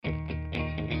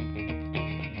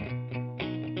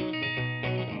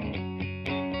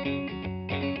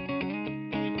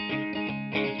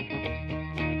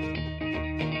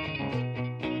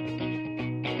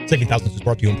Saving Thousands is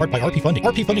brought to you in part by RP Funding.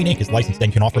 RP Funding Inc. is licensed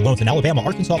and can offer loans in Alabama,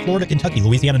 Arkansas, Florida, Kentucky,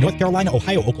 Louisiana, North Carolina,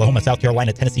 Ohio, Oklahoma, South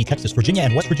Carolina, Tennessee, Texas, Virginia,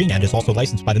 and West Virginia, and is also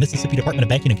licensed by the Mississippi Department of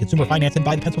Banking and Consumer Finance and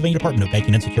by the Pennsylvania Department of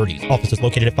Banking and Securities. Office is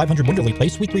located at 500 Winderley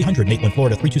Place, Suite 300, Maitland,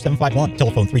 Florida 32751.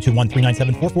 Telephone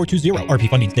 321-397-4420. RP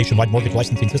Funding's nationwide mortgage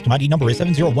licensing system ID number is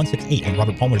 70168, and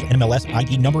Robert Palmer's NMLS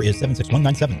ID number is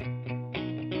 76197.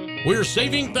 We're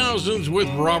Saving Thousands with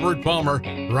Robert Palmer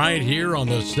right here on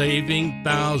the Saving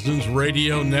Thousands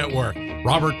Radio Network.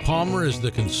 Robert Palmer is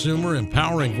the consumer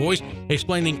empowering voice,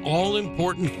 explaining all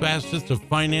important facets of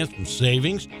finance from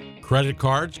savings, credit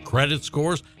cards, credit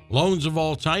scores, loans of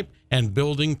all type, and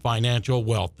building financial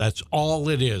wealth. That's all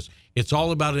it is. It's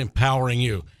all about empowering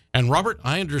you. And Robert,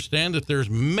 I understand that there's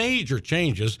major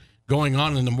changes going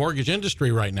on in the mortgage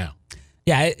industry right now.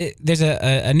 Yeah, there's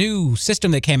a new system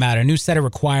that came out, a new set of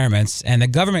requirements, and the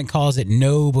government calls it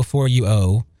Know Before You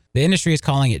Owe. The industry is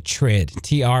calling it TRID,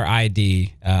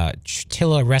 T-R-I-D,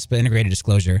 TILA RESPA Integrated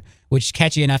Disclosure, which,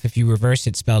 catchy enough, if you reverse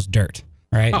it, spells dirt,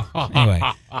 right? Anyway,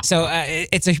 so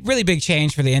it's a really big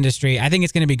change for the industry. I think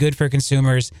it's going to be good for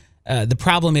consumers. The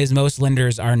problem is most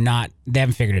lenders they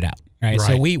haven't figured it out, right?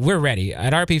 So we're ready.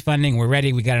 At RP Funding, we're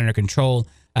ready. We got it under control.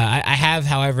 I have,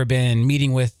 however, been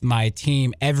meeting with my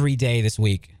team every day this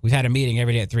week. We've had a meeting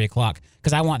every day at 3 o'clock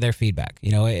because I want their feedback.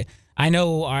 You know, I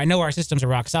know our systems are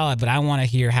rock solid, but I want to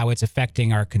hear how it's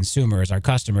affecting our consumers, our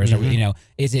customers. Mm-hmm. You know,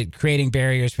 is it creating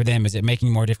barriers for them? Is it making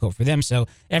it more difficult for them? So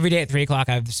every day at 3 o'clock,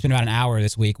 I've spent about an hour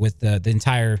this week with the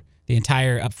entire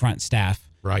upfront staff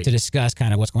to discuss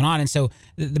kind of what's going on. And so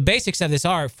the basics of this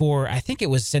are I think it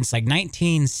was since like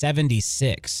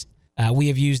 1976, we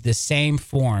have used the same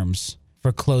forms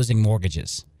for closing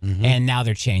mortgages, and now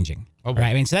they're changing. Okay. Right?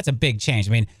 I mean, so that's a big change.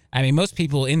 I mean, most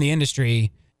people in the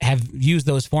industry have used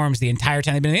those forms the entire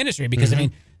time they've been in the industry because I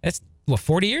mean, that's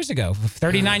 40 years ago,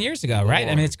 39 years ago, right?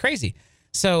 I mean, it's crazy.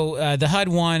 So the HUD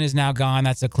 1 is now gone.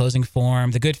 That's a closing form.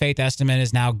 The good faith estimate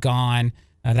is now gone.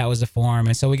 That was a form,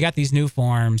 and so we got these new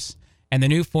forms, and the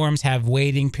new forms have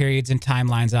waiting periods and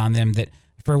timelines on them that,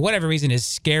 for whatever reason, is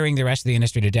scaring the rest of the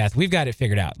industry to death. We've got it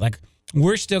figured out. Like,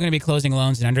 we're still going to be closing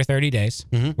loans in under 30 days.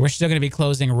 We're still going to be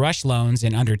closing rush loans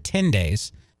in under 10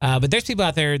 days. But there's people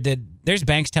out there there's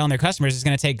banks telling their customers it's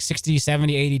going to take 60,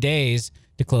 70, 80 days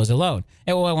to close a loan.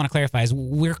 And what I want to clarify is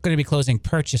we're going to be closing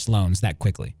purchase loans that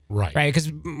quickly. Right?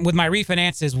 Because with my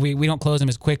refinances, we don't close them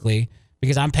as quickly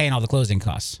because I'm paying all the closing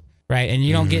costs. Right? And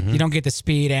you don't get the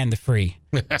speed and the free.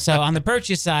 So on the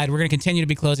purchase side, we're going to continue to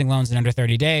be closing loans in under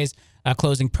 30 days.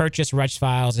 Closing purchase rush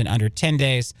files in under 10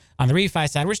 days. On the refi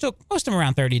side, we're still most of them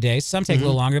around 30 days. Some take a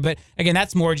little longer, but again,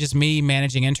 that's more just me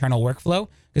managing internal workflow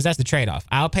because that's the trade-off.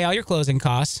 I'll pay all your closing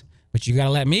costs, but you got to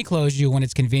let me close you when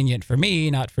it's convenient for me,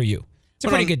 not for you. It's a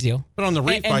pretty good deal. But on the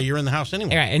refi, you're in the house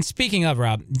anyway. Right. And speaking of,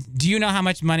 Rob, do you know how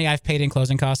much money I've paid in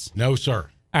closing costs? No, sir.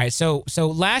 All right. So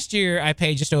last year I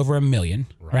paid just over $1 million,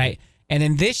 right? And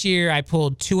then this year I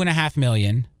pulled $2.5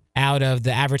 million out of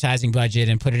the advertising budget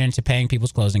and put it into paying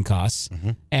people's closing costs.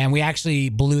 And we actually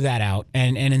blew that out.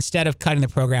 And instead of cutting the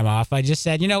program off, I just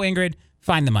said, Ingrid,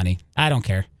 find the money. I don't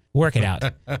care. Work it out.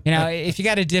 If you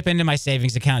got to dip into my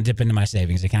savings account, dip into my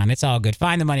savings account. It's all good.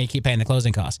 Find the money, keep paying the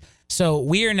closing costs. So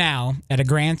we are now at a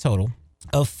grand total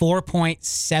of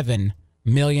 $4.7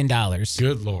 million.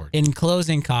 Good Lord. In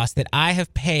closing costs that I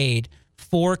have paid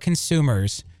for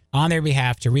consumers on their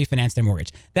behalf to refinance their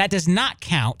mortgage. That does not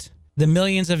count the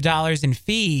millions of dollars in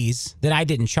fees that I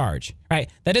didn't charge, right?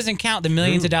 That doesn't count the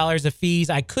millions of dollars of fees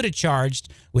I could have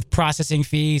charged with processing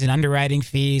fees and underwriting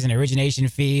fees and origination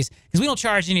fees, because we don't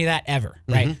charge any of that ever,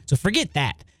 right? So forget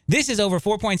that. This is over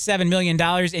 $4.7 million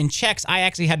in checks I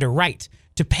actually had to write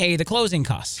to pay the closing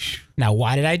costs. Now,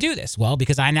 why did I do this? Well,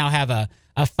 because I now have a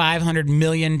 $500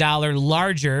 million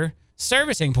larger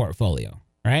servicing portfolio,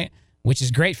 right? Which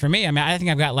is great for me. I mean, I think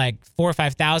I've got like 4,000 or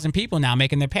 5,000 people now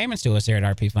making their payments to us here at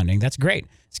RP Funding. That's great.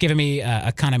 It's giving me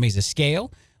economies of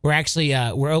scale. We're actually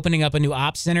we're opening up a new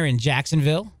ops center in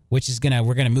Jacksonville, which is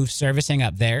we're gonna move servicing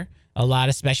up there. A lot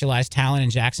of specialized talent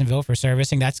in Jacksonville for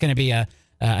servicing. That's gonna be a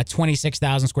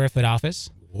 26,000 square foot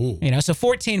office. Ooh. So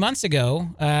 18 months ago,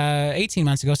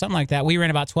 something like that, we were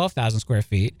in about 12,000 square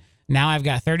feet. Now I've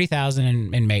got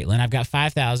 30,000 in Maitland. I've got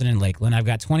 5,000 in Lakeland. I've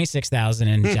got 26,000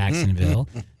 in Jacksonville.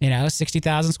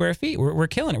 60,000 square feet. We're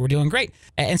killing it. We're doing great.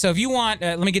 And so if you want,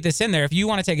 let me get this in there. If you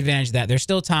want to take advantage of that, there's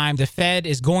still time. The Fed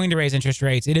is going to raise interest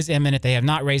rates. It is imminent. They have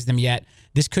not raised them yet.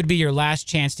 This could be your last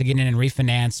chance to get in and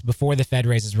refinance before the Fed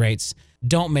raises rates.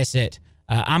 Don't miss it.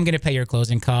 I'm going to pay your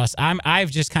closing costs.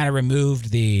 I've just kind of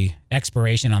removed the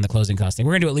expiration on the closing cost thing.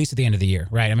 We're going to do at least at the end of the year,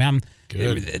 right? I mean,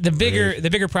 the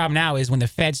bigger problem now is when the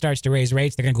Fed starts to raise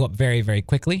rates, they're going to go up very, very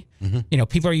quickly. You know,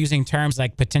 people are using terms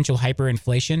like potential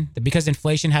hyperinflation because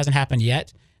inflation hasn't happened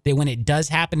yet. That when it does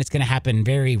happen, it's going to happen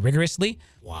very rigorously.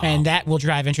 Wow. And that will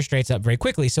drive interest rates up very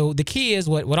quickly. So the key is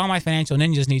what all my financial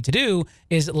ninjas need to do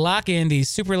is lock in these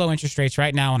super low interest rates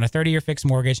right now on a 30-year fixed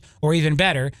mortgage, or even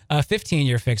better, a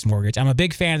 15-year fixed mortgage. I'm a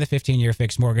big fan of the 15-year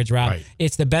fixed mortgage, Rob. Right.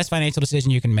 It's the best financial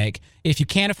decision you can make. If you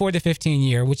can't afford the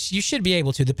 15-year, which you should be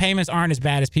able to, the payments aren't as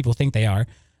bad as people think they are,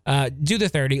 do the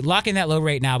 30. Lock in that low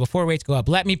rate now before rates go up.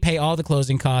 Let me pay all the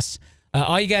closing costs.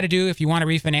 All you got to do if you want to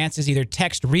refinance is either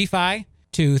text REFI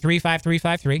to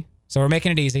 35353. So we're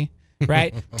making it easy,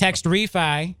 right? Text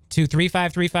REFI to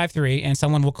 35353 and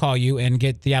someone will call you and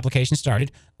get the application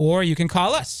started. Or you can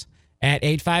call us at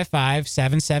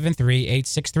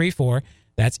 855-773-8634.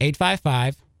 That's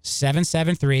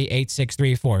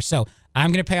 855-773-8634. So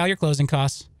I'm going to pay all your closing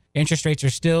costs. Interest rates are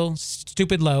still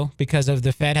stupid low because of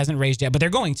the Fed hasn't raised yet, but they're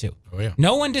going to. Oh, yeah.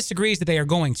 No one disagrees that they are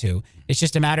going to. It's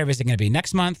just a matter of, is it going to be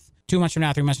next month, 2 months from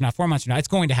now, 3 months from now, 4 months from now? It's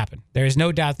going to happen. There is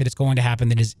no doubt that it's going to happen.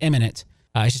 That is imminent.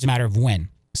 It's just a matter of when.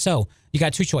 So you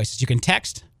got two choices. You can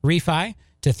text REFI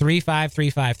to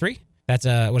 35353. That's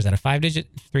a 5-digit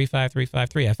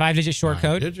 35353. A 5-digit short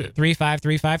code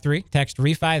 35353. Text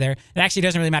REFI there. It actually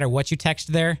doesn't really matter what you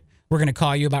text there. We're going to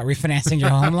call you about refinancing your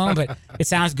home loan, but it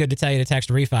sounds good to tell you to text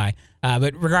REFI.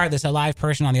 But regardless, a live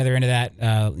person on the other end of that,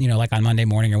 like on Monday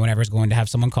morning or whenever, is going to have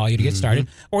someone call you to get started.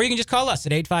 Or you can just call us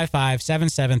at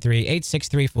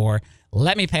 855-773-8634.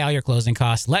 Let me pay all your closing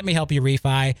costs. Let me help you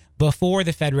refi before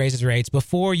the Fed raises rates,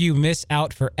 before you miss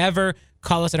out forever.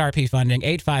 Call us at RP Funding,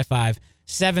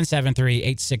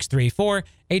 855-773-8634,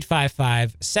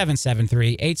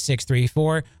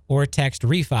 855-773-8634, or text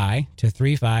REFI to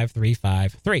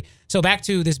 35353. So back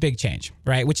to this big change,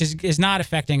 right, which is not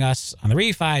affecting us on the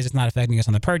refis. It's not affecting us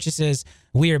on the purchases.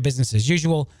 We are business as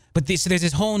usual. But so there's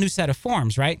this whole new set of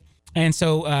forms, right? And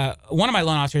so one of my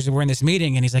loan officers, were in this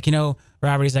meeting, and he's like,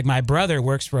 Robert, he's like, my brother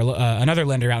works for another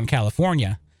lender out in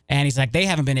California. And he's like, they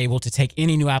haven't been able to take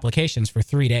any new applications for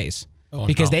 3 days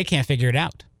because they can't figure it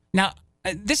out. Now,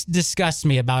 this disgusts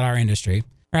me about our industry,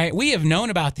 right? We have known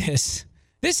about this.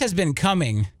 This has been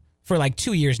coming for like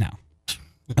 2 years now.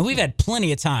 And we've had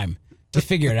plenty of time to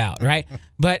figure it out, right?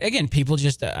 But again, people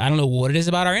just, I don't know what it is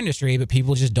about our industry, but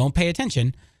people just don't pay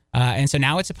attention. And so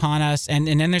now it's upon us. And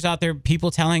then there's out there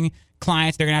people telling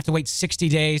clients they're going to have to wait 60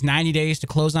 days, 90 days to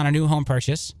close on a new home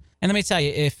purchase. And let me tell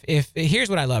you, if here's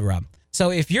what I love, Rob.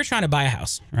 So if you're trying to buy a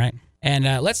house, right? And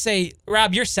let's say,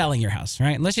 Rob, you're selling your house,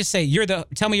 right? Let's just say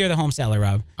tell me you're the home seller,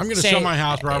 Rob. I'm going to sell my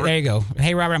house, Robert. There you go.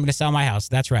 Hey, Robert, I'm going to sell my house.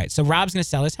 That's right. So Rob's going to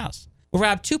sell his house. Well,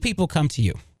 Rob, two people come to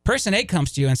you. Person A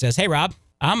comes to you and says, hey, Rob,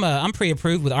 I'm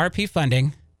pre-approved with RP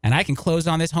Funding, and I can close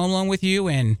on this home loan with you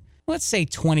in, let's say,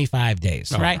 25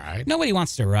 days, right? Nobody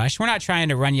wants to rush. We're not trying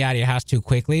to run you out of your house too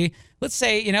quickly. Let's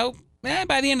say,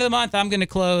 by the end of the month, I'm going to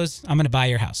close. I'm going to buy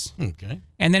your house. Okay.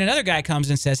 And then another guy comes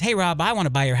and says, hey, Rob, I want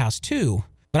to buy your house too,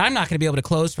 but I'm not going to be able to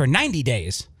close for 90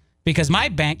 days because my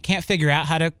bank can't figure out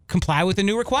how to comply with the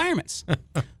new requirements.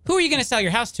 Who are you going to sell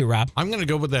your house to, Rob? I'm going to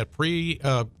go with that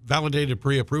validated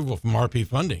pre-approval from RP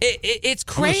Funding. It's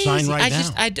crazy. I'm gonna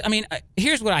sign right now. I mean,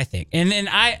 here's what I think. And then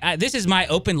this is my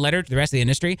open letter to the rest of the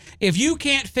industry. If you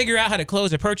can't figure out how to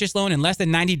close a purchase loan in less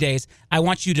than 90 days, I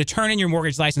want you to turn in your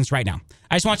mortgage license right now.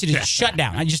 I just want you to shut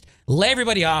down. I just lay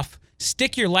everybody off,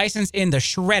 stick your license in the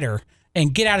shredder,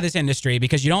 and get out of this industry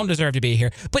because you don't deserve to be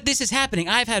here. But this is happening.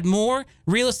 I've had more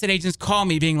real estate agents call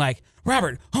me being like,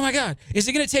 Robert, oh my God, is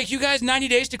it going to take you guys 90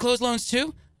 days to close loans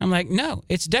too? I'm like, no,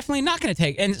 it's definitely not going to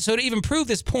take. And so to even prove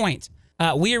this point,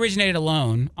 we originated a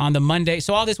loan on the Monday.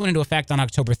 So all this went into effect on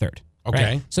October 3rd. Okay.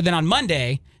 Right? So then on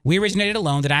Monday, we originated a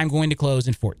loan that I'm going to close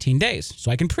in 14 days.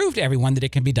 So I can prove to everyone that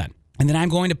it can be done. And then I'm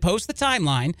going to post the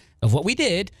timeline of what we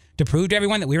did to prove to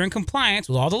everyone that we were in compliance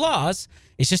with all the laws.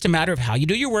 It's just a matter of how you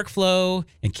do your workflow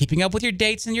and keeping up with your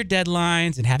dates and your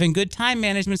deadlines and having good time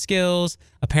management skills,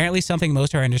 apparently something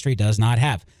most of our industry does not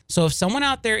have. So if someone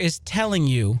out there is telling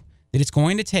you that it's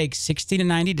going to take 60 to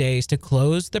 90 days to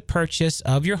close the purchase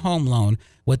of your home loan,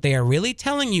 what they are really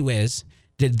telling you is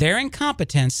that their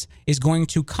incompetence is going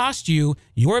to cost you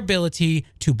your ability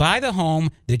to buy the home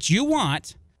that you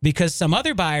want because some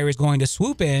other buyer is going to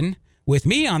swoop in with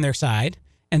me on their side,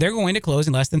 and they're going to close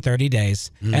in less than 30 days,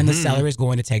 and the seller is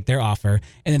going to take their offer,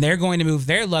 and then they're going to move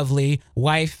their lovely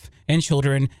wife and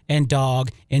children and dog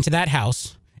into that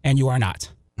house, and you are not.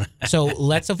 So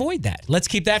let's avoid that. Let's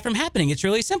keep that from happening. It's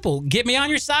really simple. Get me on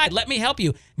your side. Let me help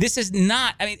you. This is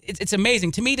not, I mean, it's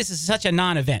amazing. To me, this is such a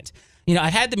non-event. You know,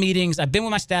 I've had the meetings. I've been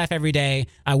with my staff every day.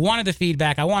 I wanted the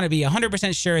feedback. I want to be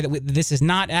 100% sure that this is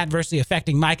not adversely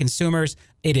affecting my consumers.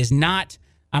 It is not.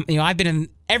 You know, I've been in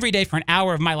every day for an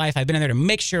hour of my life. I've been in there to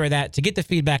make sure of that, to get the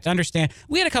feedback, to understand.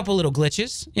 We had a couple little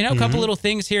glitches, you know, a couple little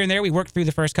things here and there. We worked through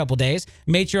the first couple days,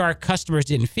 made sure our customers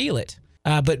didn't feel it.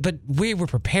 But we were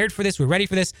prepared for this. We're ready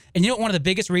for this. And you know what, one of the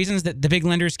biggest reasons that the big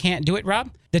lenders can't do it,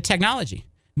 Rob? The technology.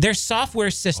 Their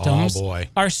software systems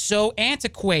are so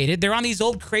antiquated. They're on these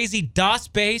old crazy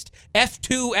DOS-based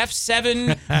F2,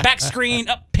 F7, back screen,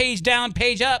 up, page down,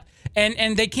 page up.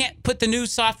 And they can't put the new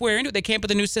software into it. They can't put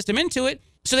the new system into it.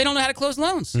 So they don't know how to close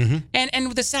loans.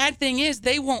 And the sad thing is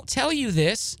they won't tell you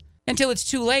this until it's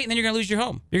too late, and then you're going to lose your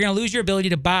home. You're going to lose your ability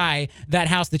to buy that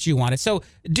house that you wanted. So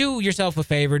do yourself a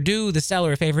favor, do the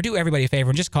seller a favor, do everybody a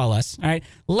favor, and just call us, all right?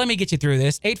 Let me get you through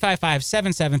this.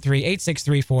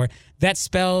 855-773-8634. That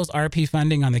spells RP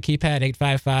Funding on the keypad,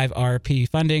 855-RP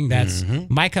Funding. That's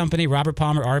my company, Robert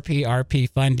Palmer, RP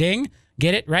Funding.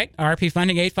 Get it, right? RP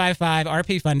Funding,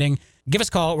 855-RP Funding. Give us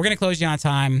a call. We're going to close you on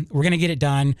time. We're going to get it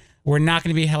done. We're not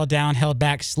going to be held down, held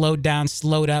back, slowed down,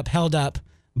 slowed up, held up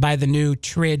by the new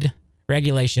TRID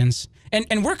regulations.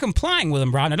 And we're complying with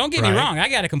them, Rob. Now, don't get me wrong. I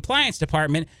got a compliance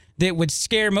department that would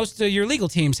scare most of your legal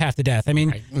teams half to death. I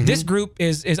mean, this group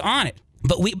is on it.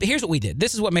 But here's what we did.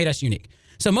 This is what made us unique.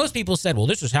 So most people said, well,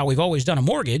 this is how we've always done a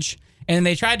mortgage. And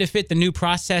they tried to fit the new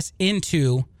process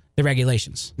into the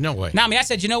regulations. No way. Now, I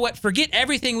said, you know what? Forget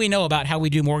everything we know about how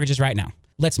we do mortgages right now.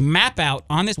 Let's map out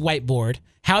on this whiteboard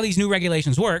how these new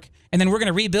regulations work, and then we're going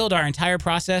to rebuild our entire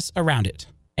process around it.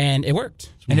 And it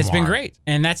worked. And it's been great.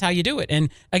 And that's how you do it. And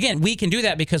again, we can do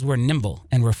that because we're nimble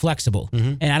and we're flexible.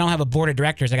 And I don't have a board of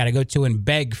directors I got to go to and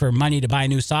beg for money to buy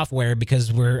new software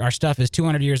because our stuff is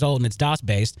 200 years old and it's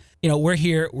DOS-based. You know, we're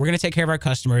here. We're going to take care of our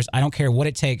customers. I don't care what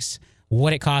it takes,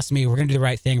 what it costs me. We're going to do the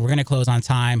right thing. We're going to close on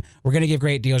time. We're going to give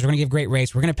great deals. We're going to give great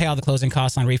rates. We're going to pay all the closing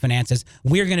costs on refinances.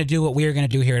 We're going to do what we're going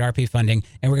to do here at RP Funding,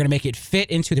 and we're going to make it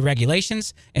fit into the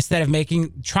regulations instead of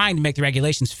trying to make the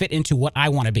regulations fit into what I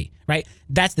want to be, right?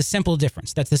 That's the simple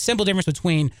difference. That's the simple difference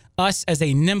between us as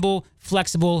a nimble,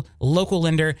 flexible, local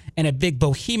lender and a big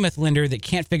behemoth lender that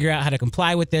can't figure out how to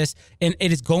comply with this. And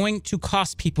it is going to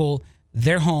cost people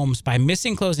their homes by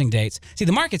missing closing dates. See,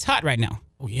 the market's hot right now.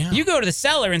 Oh, yeah. You go to the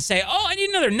seller and say, I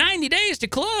need another 90 days to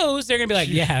close. They're going to be like,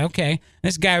 yeah, okay.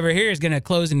 This guy over here is going to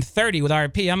close in 30 with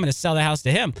RP. I'm going to sell the house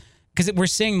to him. Because we're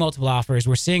seeing multiple offers.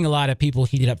 We're seeing a lot of people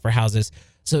heated up for houses.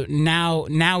 So now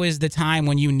is the time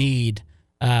when you need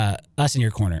us in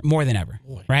your corner more than ever,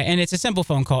 right? And it's a simple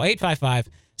phone call,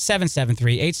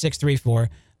 855-773-8634.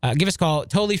 Give us a call,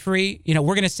 totally free. You know,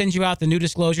 we're going to send you out the new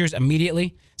disclosures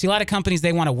immediately. See, a lot of companies,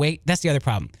 they want to wait. That's the other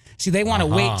problem. See, they want to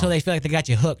wait till they feel like they got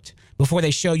you hooked before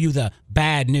they show you the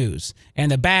bad news.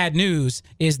 And the bad news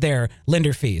is their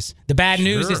lender fees. The bad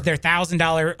news is their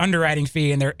 $1,000 underwriting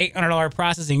fee and their $800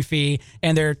 processing fee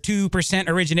and their 2%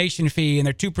 origination fee and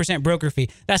their 2% broker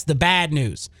fee. That's the bad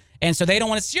news. And so they don't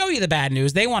want to show you the bad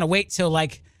news. They want to wait till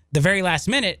like the very last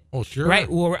minute. Oh, sure. Right?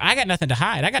 Well, I got nothing to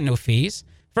hide. I got no fees.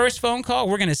 First phone call,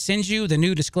 we're going to send you the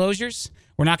new disclosures.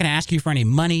 We're not going to ask you for any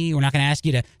money. We're not going to ask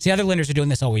you to see other lenders are doing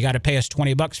this. Oh, you got to pay us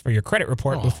 $20 for your credit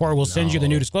report before we'll send you the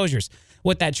new disclosures.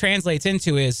 What that translates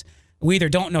into is we either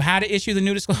don't know how to issue the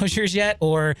new disclosures yet,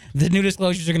 or the new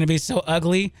disclosures are going to be so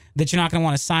ugly that you're not going to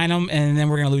want to sign them, and then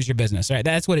we're going to lose your business. Right?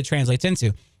 That's what it translates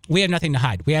into. We have nothing to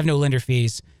hide. We have no lender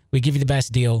fees. We give you the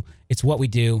best deal. It's what we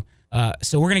do.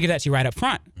 So we're going to give that to you right up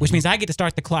front, which means I get to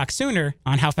start the clock sooner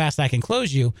on how fast I can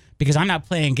close you because I'm not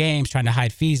playing games trying to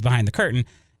hide fees behind the curtain.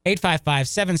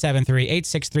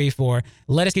 855-773-8634.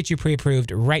 Let us get you pre-approved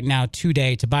right now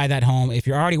today to buy that home. If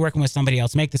you're already working with somebody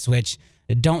else, make the switch.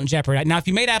 Don't jeopardize. Now, if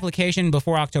you made application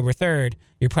before October 3rd,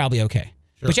 you're probably okay.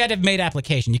 Sure. But you had to have made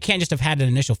application. You can't just have had an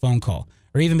initial phone call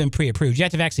or even been pre-approved. You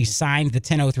have to have actually signed the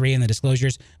 1003 and the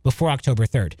disclosures before October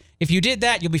 3rd. If you did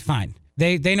that, you'll be fine.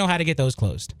 They know how to get those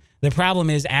closed. The problem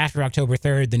is after October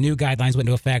 3rd, the new guidelines went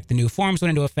into effect. The new forms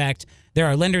went into effect. There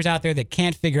are lenders out there that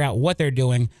can't figure out what they're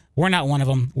doing. We're not one of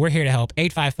them. We're here to help.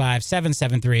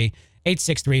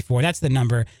 855-773-8634. That's the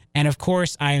number. And, of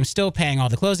course, I am still paying all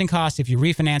the closing costs if you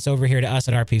refinance over here to us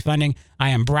at RP Funding. I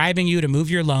am bribing you to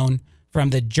move your loan from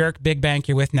the jerk big bank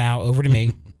you're with now over to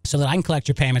me. so that I can collect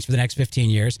your payments for the next 15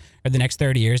 years or the next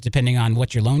 30 years, depending on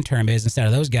what your loan term is instead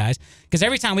of those guys. Because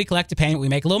every time we collect a payment, we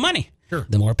make a little money. Sure.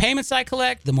 The more payments I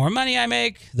collect, the more money I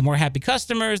make, the more happy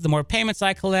customers, the more payments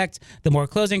I collect, the more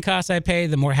closing costs I pay,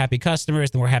 the more happy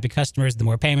customers, the more happy customers, the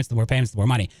more payments, the more payments, the more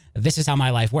money. This is how my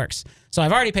life works. So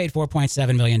I've already paid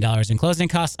 $4.7 million in closing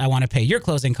costs. I want to pay your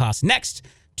closing costs next.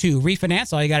 To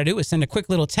refinance, all you got to do is send a quick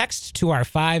little text to our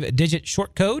 5-digit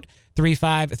short code,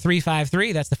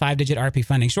 35353. That's the 5-digit RP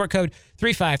funding short code,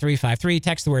 35353.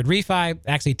 Text the word refi.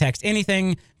 Actually, text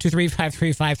anything to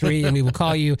 35353, and we will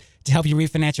call you to help you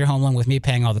refinance your home loan with me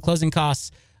paying all the closing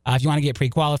costs. If you want to get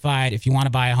pre-qualified, if you want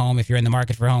to buy a home, if you're in the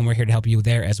market for a home, we're here to help you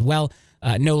there as well.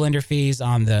 No lender fees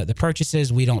on the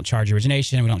purchases. We don't charge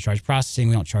origination. We don't charge processing.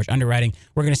 We don't charge underwriting.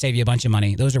 We're going to save you a bunch of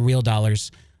money. Those are real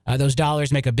dollars. Those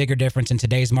dollars make a bigger difference in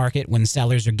today's market when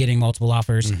sellers are getting multiple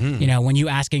offers. You know, when you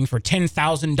asking for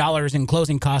 $10,000 in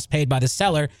closing costs paid by the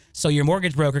seller so your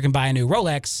mortgage broker can buy a new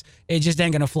Rolex, it just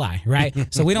ain't going to fly, right?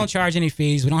 So we don't charge any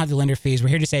fees. We don't have the lender fees. We're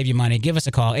here to save you money. Give us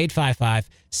a call,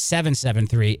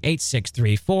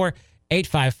 855-773-8634.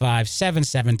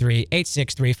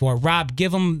 855-773-8634. Rob,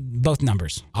 give them both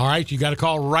numbers. All right, you got to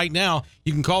call right now.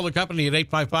 You can call the company at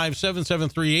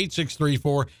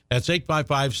 855-773-8634. That's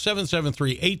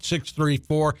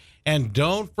 855-773-8634. And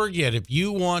don't forget, if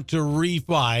you want to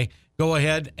refi, go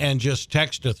ahead and just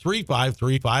text to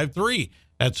 35353.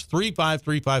 That's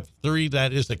 35353.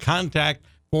 That is the contact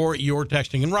for your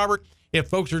texting. And Robert, if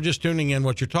folks are just tuning in,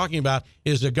 what you're talking about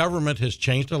is the government has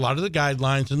changed a lot of the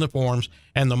guidelines and the forms,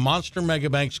 and the monster mega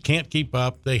banks can't keep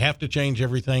up. They have to change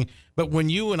everything. But when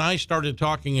you and I started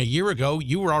talking a year ago,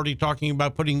 you were already talking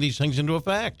about putting these things into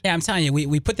effect. Yeah, I'm telling you,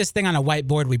 we put this thing on a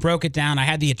whiteboard. We broke it down. I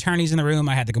had the attorneys in the room.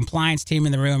 I had the compliance team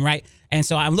in the room, right? And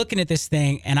so I'm looking at this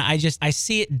thing, and I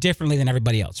see it differently than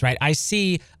everybody else, right? I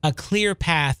see a clear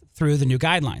path through the new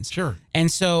guidelines. Sure. And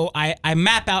so I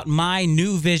map out my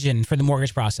new vision for the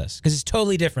mortgage process because it's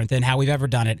totally different than how we've ever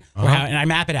done it. And I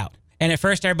map it out. And at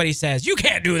first, everybody says, you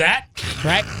can't do that,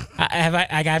 right?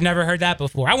 I've never heard that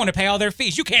before. I want to pay all their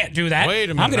fees. You can't do that. Wait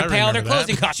a minute. I'm going to pay all their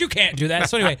closing costs. You can't do that.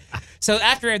 So anyway, so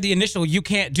after the initial you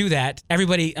can't do that,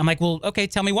 everybody, I'm like, well, okay,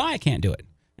 tell me why I can't do it.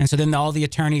 And so then all the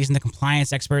attorneys and the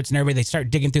compliance experts and everybody, they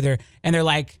start digging through and they're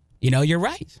like, you know, you're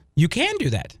right. You can do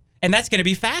that. And that's going to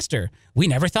be faster. We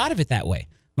never thought of it that way.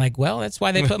 Like, well, that's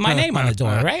why they put my name on the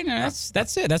door, right? And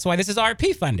that's it. That's why this is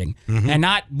RP funding and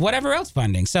not whatever else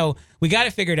funding. So we got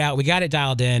it figured out. We got it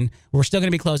dialed in. We're still going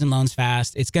to be closing loans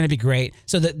fast. It's going to be great.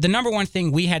 So the number one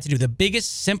thing we had to do, the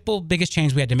biggest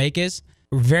change we had to make is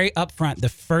very upfront. The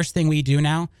first thing we do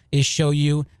now is show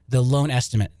you the loan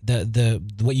estimate. The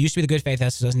what used to be the good faith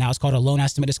estimate, now it's called a loan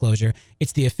estimate disclosure.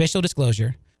 It's the official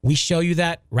disclosure. We show you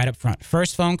that right up front.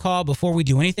 First phone call, before we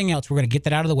do anything else, we're going to get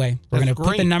that out of the way. We're going to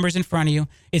put the numbers in front of you.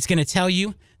 It's going to tell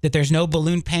you that there's no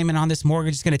balloon payment on this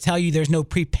mortgage. It's going to tell you there's no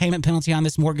prepayment penalty on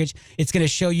this mortgage. It's going to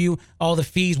show you all the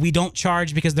fees we don't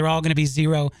charge because they're all going to be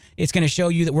zero. It's going to show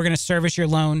you that we're going to service your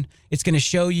loan. It's going to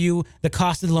show you the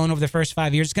cost of the loan over the first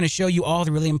 5 years. It's going to show you all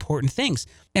the really important things.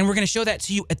 And we're going to show that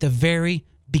to you at the very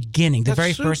beginning, the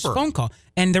very first phone call.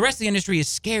 And the rest of the industry is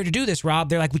scared to do this, Rob.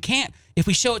 They're like, we can't. If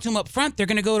we show it to them up front, they're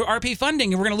going to go to RP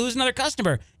funding and we're going to lose another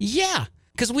customer. Yeah,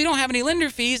 because we don't have any lender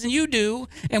fees and you do.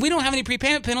 And we don't have any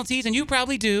prepayment penalties and you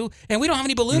probably do. And we don't have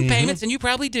any balloon payments and you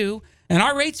probably do. And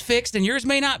our rate's fixed and yours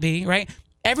may not be, right?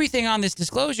 Everything on this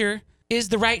disclosure is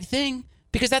the right thing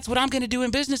because that's what I'm going to do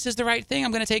in business is the right thing.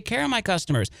 I'm going to take care of my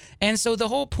customers. And so the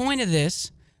whole point of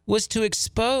this was to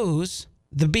expose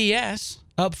the BS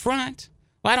up front.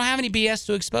 Well, I don't have any BS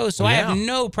to expose, so I have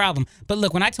no problem. But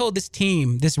look, when I told this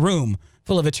team, this room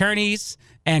full of attorneys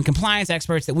and compliance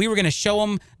experts that we were going to show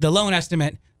them the loan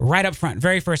estimate right up front,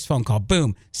 very first phone call,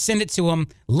 boom, send it to them,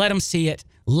 let them see it,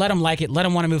 let them like it, let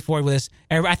them want to move forward with this.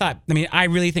 I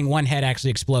really think one head actually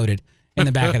exploded in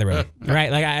the back of the room,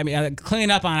 right? Like,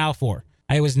 cleaning up on aisle 4.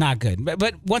 It was not good.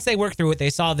 But once they worked through it, they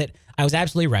saw that I was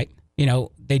absolutely right. You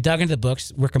know, they dug into the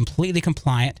books. We're completely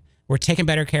compliant. We're taking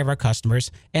better care of our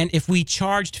customers. And if we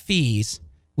charged fees,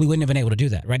 we wouldn't have been able to do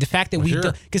that, right? The fact that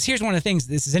because here's one of the things,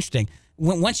 this is interesting.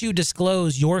 Once you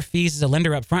disclose your fees as a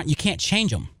lender up front, you can't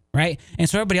change them, right? And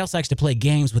so everybody else likes to play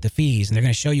games with the fees, and they're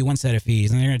going to show you one set of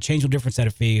fees, and they're going to change a different set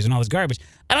of fees and all this garbage.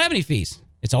 I don't have any fees.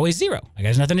 It's always zero. I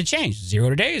got nothing to change. 0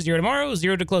 today, 0 tomorrow,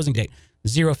 0 to closing date.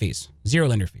 0 fees, 0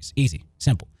 lender fees. Easy,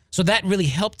 simple. So that really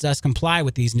helped us comply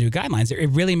with these new guidelines. It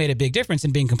really made a big difference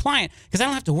in being compliant because I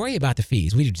don't have to worry about the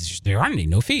fees. There aren't any,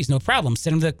 no fees, no problem.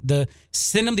 Send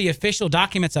them the official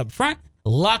documents up front.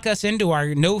 Lock us into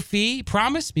our no fee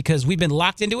promise because we've been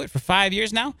locked into it for 5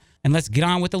 years now. And let's get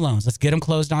on with the loans. Let's get them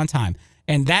closed on time.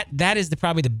 And that is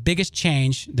probably the biggest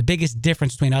change, the biggest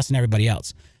difference between us and everybody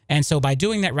else. And so by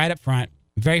doing that right up front,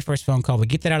 very first phone call, we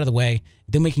get that out of the way,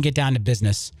 then we can get down to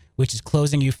business, which is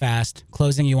closing you fast,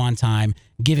 closing you on time,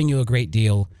 giving you a great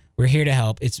deal. We're here to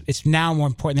help. It's now more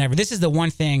important than ever. This is the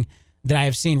one thing that I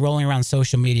have seen rolling around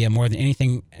social media more than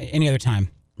anything, any other time.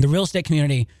 The real estate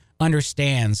community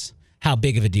understands how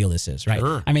big of a deal this is, right?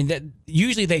 Sure. I mean,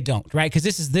 usually they don't, right? Because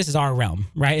this is our realm,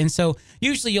 right? And so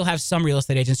usually you'll have some real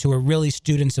estate agents who are really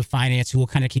students of finance who will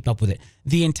kind of keep up with it.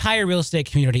 The entire real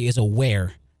estate community is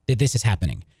aware that this is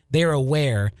happening. They are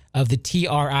aware of the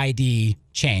TRID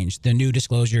change, the new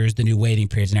disclosures, the new waiting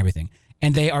periods and everything.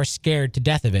 And they are scared to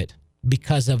death of it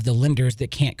because of the lenders that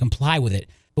can't comply with it.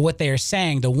 But what they are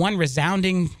saying, the one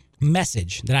resounding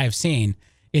message that I have seen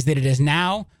is that it is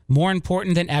now more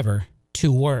important than ever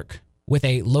to work with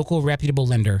a local reputable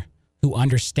lender who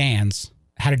understands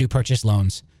how to do purchase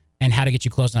loans and how to get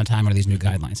you closed on time under these new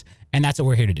guidelines. And that's what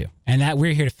we're here to do. And that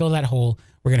we're here to fill that hole.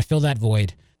 We're going to fill that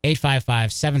void.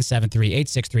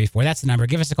 855-773-8634. That's the number.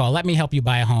 Give us a call. Let me help you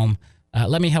buy a home.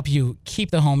 Let me help you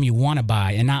keep the home you want to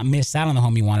buy and not miss out on the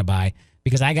home you want to buy,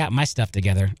 because I got my stuff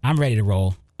together. I'm ready to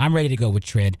roll. I'm ready to go with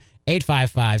TRID.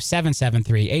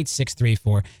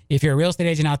 855-773-8634. If you're a real estate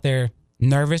agent out there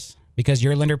nervous because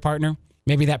your lender partner,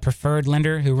 maybe that preferred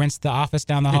lender who rents the office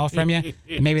down the hall from you,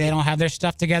 and maybe they don't have their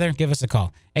stuff together, give us a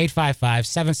call.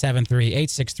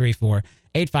 855-773-8634.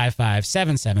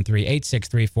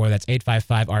 855-773-8634. That's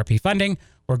 855-RP-FUNDING.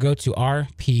 Or go to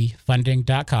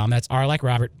rpfunding.com. That's R like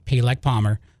Robert, P like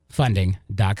Palmer,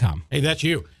 funding.com. Hey, that's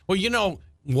you. Well, you know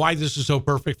why this is so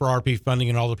perfect for RP Funding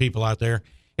and all the people out there?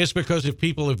 It's because if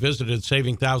people have visited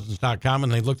savingthousands.com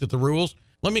and they looked at the rules,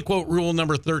 let me quote rule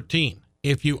number 13.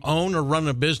 If you own or run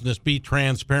a business, be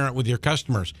transparent with your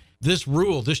customers. This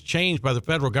rule, this change by the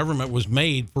federal government was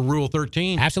made for Rule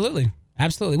 13. Absolutely.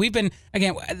 Absolutely. We've been,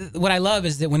 again, what I love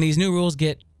is that when these new rules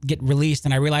get released,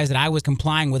 and I realized that I was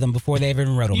complying with them before they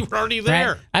even wrote them. You were already there.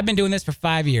 Right? I've been doing this for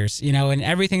 5 years, and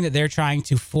everything that they're trying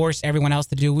to force everyone else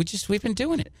to do, we've been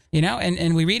doing it,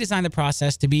 and we redesigned the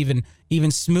process to be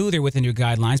even smoother with the new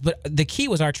guidelines. But the key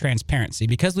was our transparency,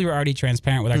 because we were already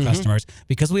transparent with our customers,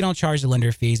 because we don't charge the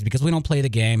lender fees, because we don't play the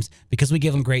games, because we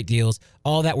give them great deals.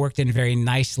 All that worked in very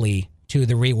nicely to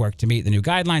the rework to meet the new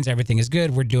guidelines. Everything is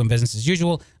good. We're doing business as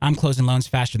usual. I'm closing loans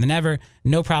faster than ever.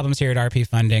 No problems here at RP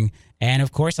Funding. And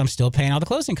of course, I'm still paying all the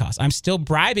closing costs. I'm still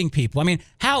bribing people. I mean,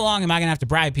 how long am I going to have to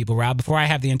bribe people, Rob, before I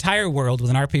have the entire world with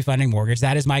an RP Funding mortgage?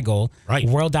 That is my goal. Right.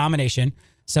 World domination.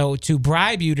 So to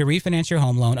bribe you to refinance your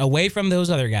home loan away from those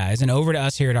other guys and over to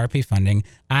us here at RP Funding,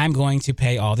 I'm going to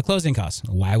pay all the closing costs.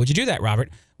 Why would you do that, Robert?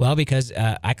 Well, because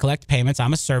I collect payments.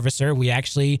 I'm a servicer. We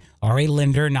actually are a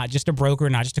lender, not just a broker,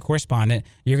 not just a correspondent.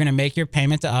 You're going to make your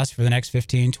payment to us for the next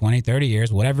 15, 20, 30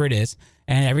 years, whatever it is.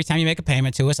 And every time you make a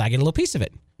payment to us, I get a little piece of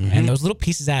it. And those little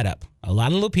pieces add up. A lot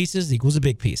of little pieces equals a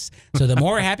big piece. So the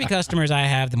more happy customers I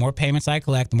have, the more payments I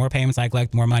collect, the more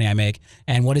money I make.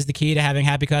 And what is the key to having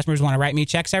happy customers want to write me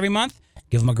checks every month?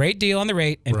 Give them a great deal on the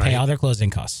rate and pay all their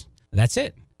closing costs. That's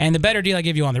it. And the better deal I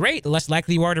give you on the rate, the less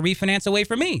likely you are to refinance away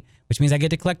from me, which means I get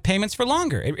to collect payments for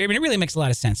longer. It really makes a lot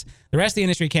of sense. The rest of the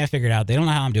industry can't figure it out. They don't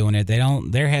know how I'm doing it.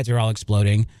 Their heads are all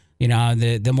exploding.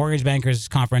 The Mortgage Bankers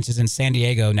Conference is in San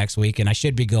Diego next week, and I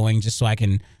should be going just so I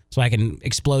can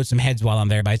explode some heads while I'm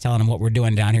there by telling them what we're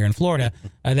doing down here in Florida.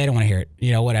 They don't want to hear it,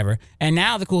 whatever. And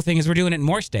now the cool thing is we're doing it in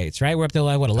more states, right? We're up to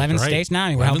 11 states now. I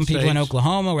mean, we're helping people in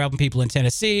Oklahoma. We're helping people in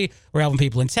Tennessee. We're helping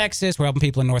people in Texas. We're helping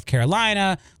people in North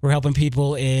Carolina. We're helping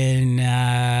people in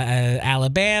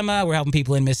Alabama. We're helping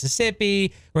people in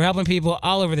Mississippi. We're helping people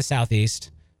all over the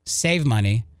Southeast save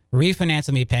money, refinance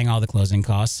with me, paying all the closing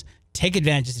costs. Take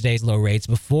advantage of today's low rates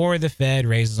before the Fed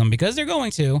raises them, because they're going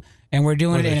to, and we're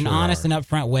doing it in an honest and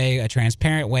upfront way, a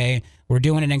transparent way. We're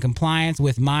doing it in compliance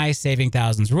with my Saving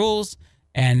Thousands rules,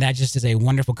 and that just is a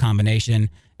wonderful combination.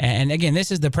 And again,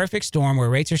 this is the perfect storm where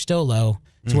rates are still low,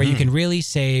 to where you can really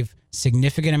save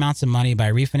significant amounts of money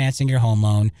by refinancing your home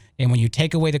loan. And when you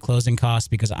take away the closing costs,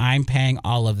 because I'm paying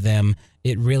all of them,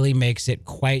 it really makes it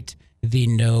quite the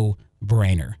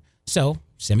no-brainer. So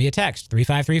send me a text,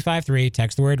 35353,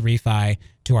 text the word refi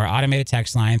to our automated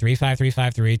text line,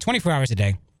 35353, 24 hours a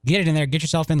day. Get it in there. Get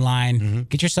yourself in line.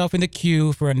 Get yourself in the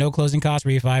queue for a no closing cost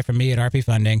refi from me at RP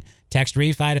Funding. Text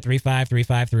refi to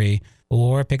 35353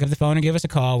 or pick up the phone and give us a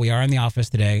call. We are in the office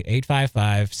today,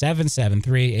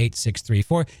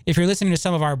 855-773-8634. If you're listening to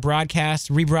some of our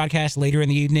rebroadcasts later in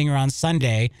the evening or on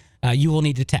Sunday, you will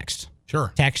need to text.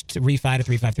 Sure. Text refi to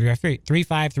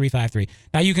 35353.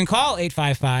 Now, you can call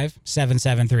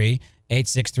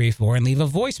 855-773-8634 and leave a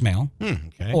voicemail.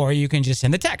 Or you can just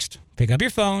send the text. Pick up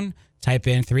your phone, type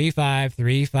in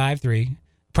 35353,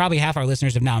 Probably half our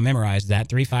listeners have now memorized that.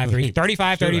 353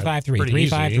 353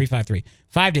 35353.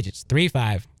 5 digits.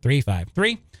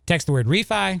 35353. Text the word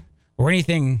refi or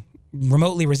anything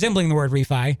remotely resembling the word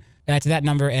refi to that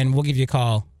number, and we'll give you a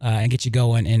call and get you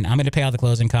going. And I'm going to pay all the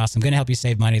closing costs. I'm going to help you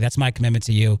save money. That's my commitment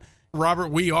to you. Robert,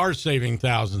 we are saving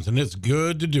thousands, and it's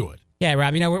good to do it. Yeah,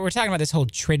 Rob, we're talking about this whole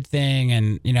TRID thing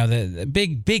and, the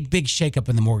big shakeup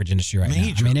in the mortgage industry right now.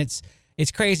 I mean,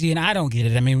 it's crazy, and I don't get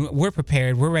it. I mean, we're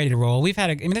prepared. We're ready to roll. We've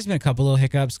had there's been a couple little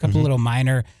hiccups, a couple little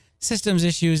minor systems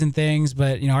issues and things,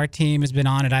 but, our team has been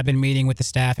on it. I've been meeting with the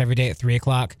staff every day at 3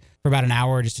 o'clock for about an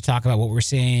hour just to talk about what we're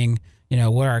seeing.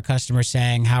 What are our customers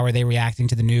saying? How are they reacting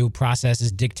to the new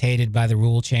processes dictated by the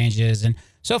rule changes? And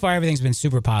so far, everything's been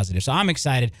super positive. So I'm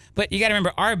excited. But you got to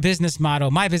remember, my business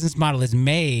model is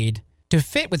made to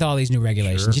fit with all these new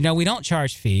regulations. Sure. We don't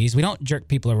charge fees. We don't jerk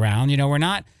people around. We're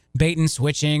not bait and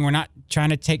switching. We're not trying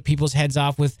to take people's heads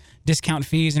off with discount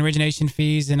fees and origination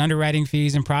fees and underwriting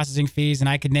fees and processing fees. And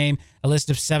I could name a list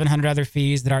of 700 other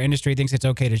fees that our industry thinks it's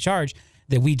okay to charge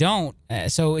that we don't.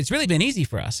 So it's really been easy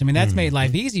for us. I mean, that's made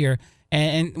life easier.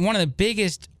 And one of the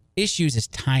biggest issues is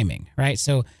timing, right?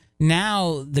 So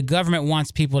now the government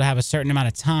wants people to have a certain amount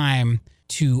of time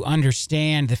to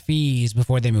understand the fees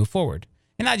before they move forward.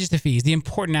 And not just the fees, the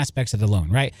important aspects of the loan,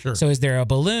 right? Sure. So is there a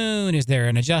balloon? Is there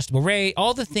an adjustable rate?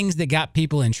 All the things that got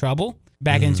people in trouble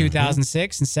back in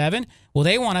 2006 and 2007. Well,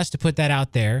 they want us to put that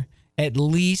out there, at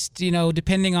least,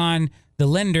 depending on the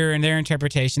lender and their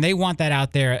interpretation. They want that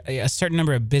out there a certain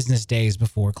number of business days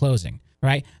before closing,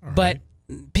 right? But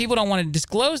people don't want to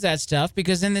disclose that stuff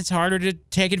because then it's harder to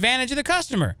take advantage of the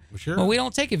customer. Sure. Well, we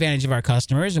don't take advantage of our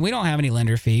customers, and we don't have any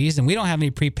lender fees, and we don't have any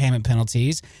prepayment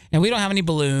penalties, and we don't have any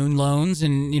balloon loans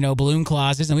and, balloon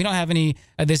clauses, and we don't have any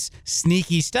of this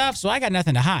sneaky stuff, so I got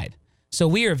nothing to hide. So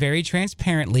we are very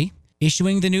transparently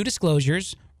issuing the new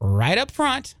disclosures right up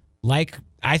front, like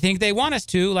I think they want us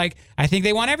to, like I think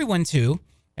they want everyone to.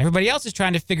 Everybody else is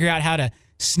trying to figure out how to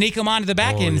sneak them onto the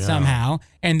back end somehow,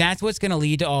 and that's what's going to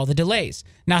lead to all the delays.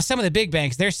 Now, some of the big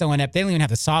banks, they're so inept, they don't even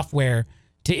have the software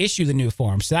to issue the new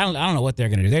forms. So I don't know what they're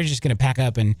going to do. They're just going to pack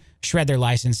up and shred their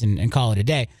license and call it a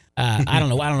day. I don't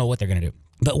know what they're going to do.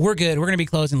 But we're good. We're going to be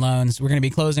closing loans. We're going to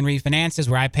be closing refinances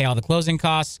where I pay all the closing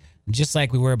costs, just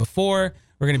like we were before.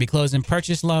 We're going to be closing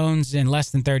purchase loans in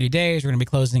less than 30 days. We're going to be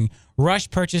closing rush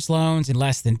purchase loans in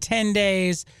less than 10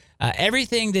 days.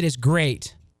 Everything that is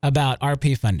great about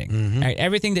RP funding, right?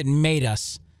 Everything that made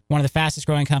us one of the fastest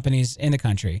growing companies in the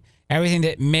country, everything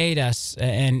that made us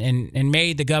and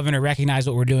made the governor recognize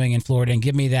what we're doing in Florida and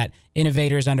give me that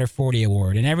Innovators Under 40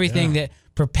 award, and everything that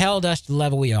propelled us to the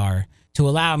level we are to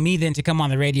allow me then to come on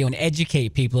the radio and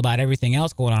educate people about everything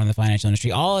else going on in the financial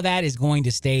industry. All of that is going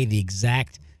to stay the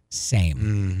exact same.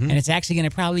 And it's actually going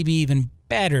to probably be even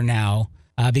better now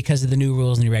because of the new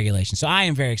rules and new regulations. So I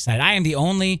am very excited. I am the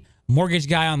only mortgage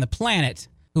guy on the planet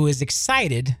who is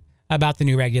excited about the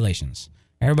new regulations.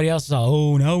 Everybody else is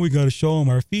all, now we got to show them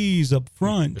our fees up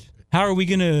front. How are we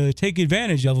going to take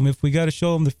advantage of them if we got to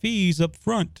show them the fees up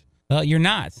front? Well, you're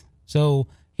not. So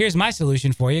here's my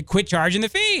solution for you. Quit charging the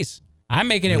fees. I'm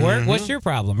making it work. What's your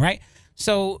problem, right?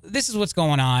 So this is what's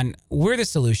going on. We're the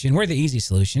solution. We're the easy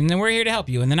solution, and we're here to help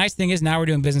you. And the nice thing is now we're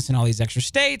doing business in all these extra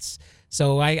states.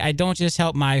 So I don't just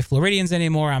help my Floridians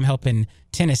anymore. I'm helping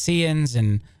Tennesseans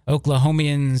and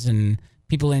Oklahomians and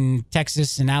people in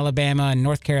Texas and Alabama and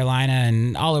North Carolina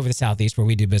and all over the Southeast where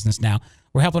we do business now.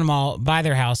 We're helping them all buy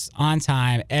their house on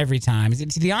time, every time.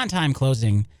 The on-time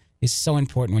closing is so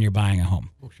important when you're buying a home.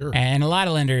 Oh, sure. And a lot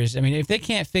of lenders, if they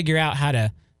can't figure out how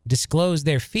to disclose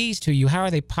their fees to you, how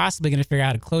are they possibly going to figure out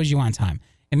how to close you on time?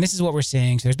 And this is what we're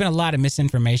seeing. So there's been a lot of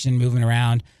misinformation moving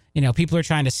around. People are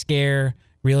trying to scare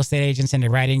real estate agents into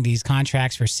writing these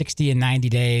contracts for 60 and 90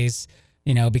 days.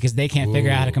 Because they can't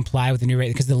figure out how to comply with the new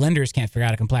because the lenders can't figure out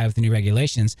how to comply with the new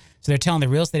regulations. So they're telling the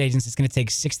real estate agents it's going to take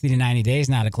 60 to 90 days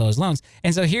now to close loans.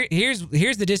 And so here's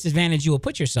the disadvantage you will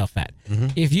put yourself at.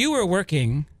 If you were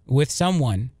working with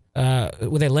someone,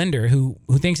 with a lender who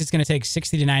thinks it's going to take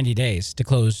 60 to 90 days to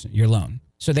close your loan.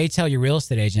 So they tell your real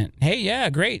estate agent, hey, yeah,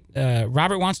 great.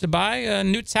 Robert wants to buy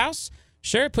Newt's house.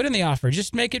 Sure, put in the offer.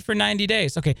 Just make it for 90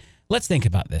 days. Okay, let's think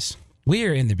about this. We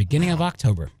are in the beginning of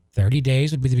October. 30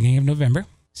 days would be the beginning of November.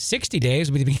 60 days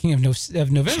would be the beginning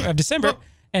of December.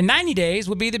 And 90 days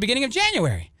would be the beginning of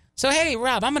January. So, hey,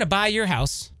 Rob, I'm going to buy your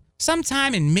house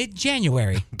sometime in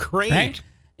mid-January. Great. Right?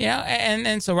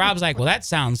 And so Rob's like, well, that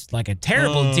sounds like a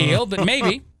terrible deal, but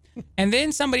maybe. And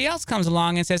then somebody else comes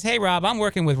along and says, hey, Rob, I'm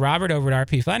working with Robert over at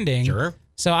RP Funding. Sure.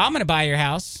 So I'm going to buy your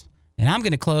house, and I'm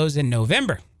going to close in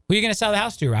November. Who are you going to sell the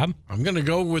house to, Rob? I'm going to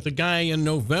go with the guy in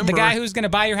November. The guy who's going to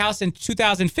buy your house in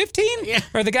 2015? Yeah.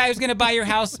 Or the guy who's going to buy your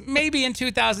house maybe in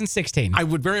 2016? I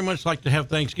would very much like to have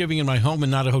Thanksgiving in my home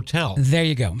and not a hotel. There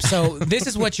you go. So this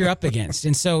is what you're up against.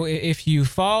 And so if you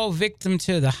fall victim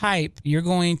to the hype, you're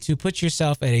going to put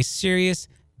yourself at a serious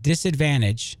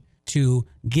disadvantage to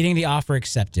getting the offer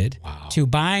accepted, to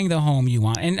buying the home you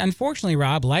want. And unfortunately,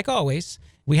 Rob, like always,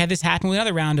 we had this happen with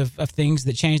another round of things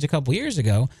that changed a couple years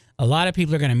ago. A lot of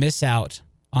people are going to miss out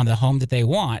on the home that they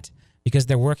want because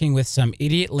they're working with some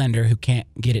idiot lender who can't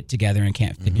get it together and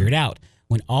can't figure it out.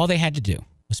 When all they had to do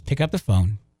was pick up the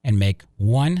phone and make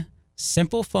one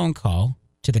simple phone call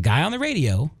to the guy on the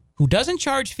radio who doesn't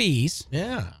charge fees,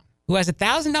 who has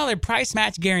 $1,000 price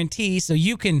match guarantee so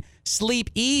you can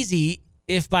sleep easy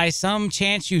if by some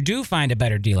chance you do find a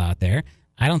better deal out there.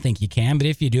 I don't think you can, but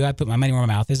if you do, I put my money where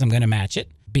my mouth is. I'm going to match it,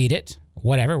 beat it,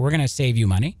 whatever. We're going to save you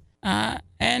money.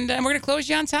 And we're going to close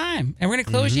you on time. And we're going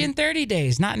to close you in 30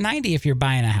 days, not 90 if you're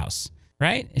buying a house,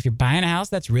 right? If you're buying a house,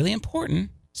 that's really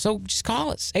important. So just call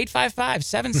us,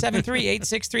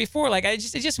 855-773-8634. Like, it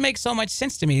just makes so much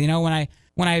sense to me. You know, when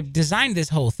I designed this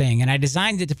whole thing and I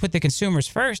designed it to put the consumers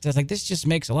first, I was like, this just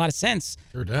makes a lot of sense.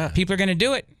 Sure does. People are going to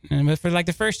do it. And for like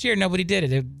the first year, nobody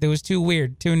did it. It was too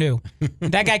weird, too new.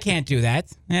 That guy can't do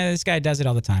that. This guy does it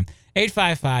all the time.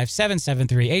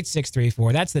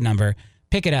 855-773-8634. That's the number.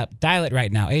 Pick it up. Dial it right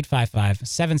now.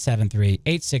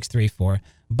 855-773-8634.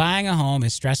 Buying a home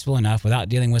is stressful enough without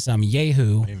dealing with some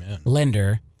Yahoo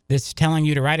lender that's telling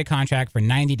you to write a contract for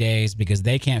 90 days because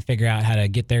they can't figure out how to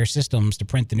get their systems to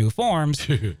print the new forms.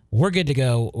 We're good to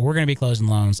go. We're going to be closing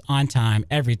loans on time,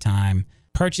 every time.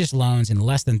 Purchase loans in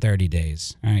less than 30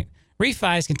 days. All right.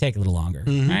 Refis can take a little longer.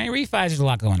 All right. Refis, there's a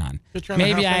lot going on.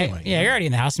 Maybe you're already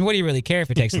in the house. And what do you really care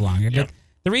if it takes longer? But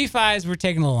the refis were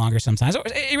taking a little longer sometimes.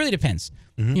 It really depends.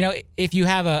 You know, if you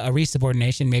have a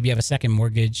resubordination, maybe you have a second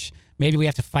mortgage. Maybe we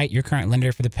have to fight your current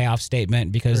lender for the payoff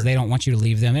statement because they don't want you to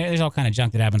leave them. There's all kind of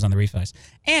junk that happens on the refis.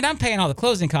 And I'm paying all the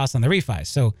closing costs on the refis.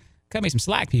 So cut me some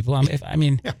slack, people. I'm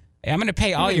going to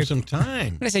pay all your some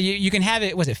time. What I say, you can have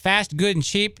it. Was it fast, good, and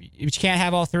cheap? But you can't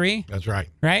have all three. That's right.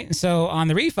 Right. And so on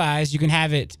the refis, you can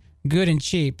have it good and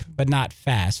cheap, but not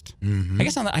fast. I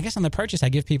guess on the purchase, I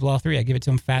give people all three. I give it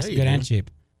to them fast, good, and cheap.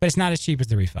 But it's not as cheap as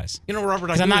the refis. You know, Robert,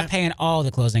 because I'm not paying all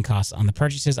the closing costs on the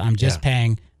purchases. I'm just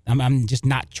paying. I'm just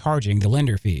not charging the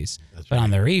lender fees. But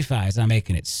on the refis, I'm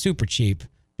making it super cheap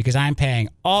because I'm paying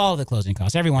all the closing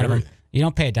costs. Every one of them. You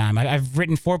don't pay a dime. I've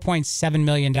written $4.7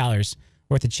 million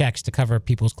worth of checks to cover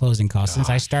people's closing costs since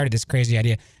I started this crazy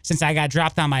idea. Since I got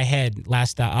dropped on my head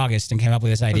last August and came up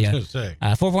with this idea.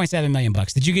 $4.7 million.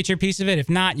 Did you get your piece of it? If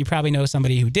not, you probably know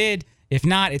somebody who did. If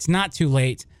not, it's not too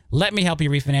late. Let me help you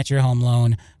refinance your home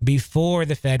loan before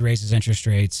the Fed raises interest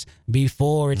rates,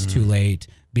 before it's too late,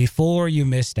 before you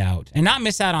missed out. And not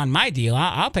miss out on my deal.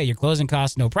 I'll pay your closing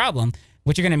costs, no problem.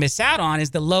 What you're going to miss out on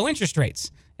is the low interest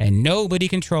rates. And nobody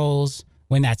controls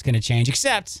when that's going to change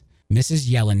except Mrs.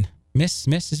 Yellen. Is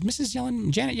Mrs.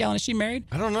 Yellen, Janet Yellen, is she married?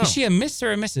 I don't know. Is she a Miss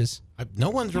or a Mrs.? No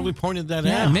one's really pointed that out.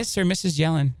 Yeah, Miss or Mrs.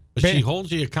 Yellen. But she holds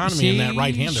the economy in that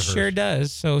right hand of hers. She sure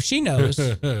does. So she knows.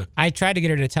 I tried to get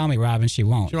her to tell me, Rob, and she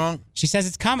won't. She won't? She says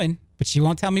it's coming, but she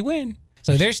won't tell me when.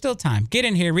 So there's still time. Get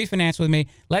in here, refinance with me.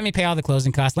 Let me pay all the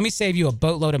closing costs. Let me save you a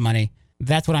boatload of money.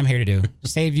 That's what I'm here to do.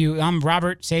 Save you. I'm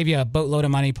Robert. Save you a boatload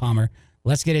of money, Palmer.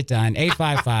 Let's get it done.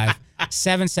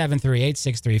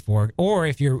 855-773-8634. Or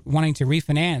if you're wanting to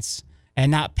refinance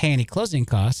and not pay any closing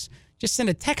costs, just send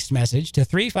a text message to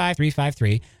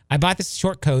 35353. I bought this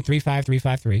short code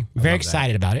 35353. Very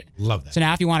excited about it. Love that. So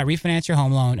now if you want to refinance your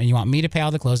home loan and you want me to pay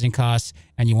all the closing costs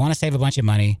and you want to save a bunch of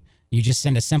money, you just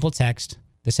send a simple text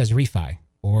that says refi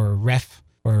or ref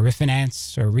or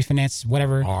refinance,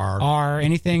 whatever, R,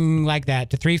 anything like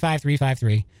that to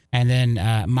 35353. And then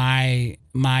my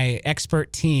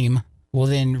expert team will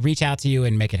then reach out to you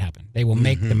and make it happen. They will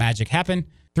make the magic happen.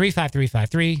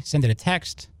 35353. Send it a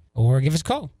text or give us a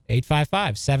call.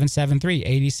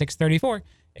 855-773-8634.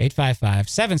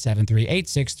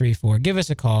 855-773-8634. Give us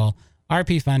a call.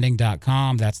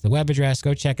 rpfunding.com. That's the web address.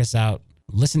 Go check us out.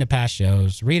 Listen to past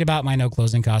shows. Read about my no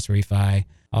closing cost refi.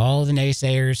 All the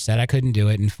naysayers said I couldn't do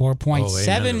it. And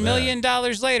 $4.7 million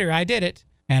later, I did it.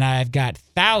 And I've got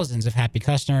thousands of happy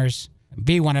customers.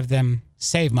 Be one of them.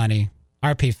 Save money.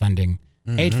 RP Funding.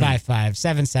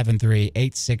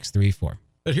 855-773-8634.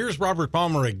 But here's Robert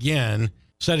Palmer again,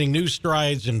 setting new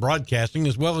strides in broadcasting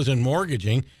as well as in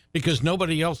mortgaging, because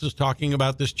nobody else is talking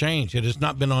about this change. It has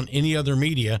not been on any other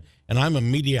media, and I'm a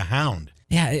media hound.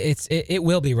 Yeah, it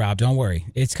will be, Rob. Don't worry.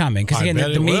 It's coming. Because, again,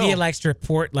 the media likes to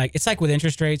report, like, it's like with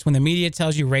interest rates. When the media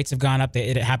tells you rates have gone up,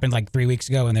 it happened like 3 weeks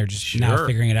ago, and they're just now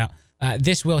figuring it out.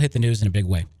 this will hit the news in a big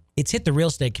way. It's hit the real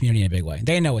estate community in a big way.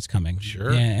 They know it's coming.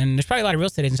 Sure. Yeah, and there's probably a lot of real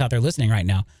estate agents out there listening right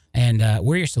now. And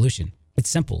we're your solution. It's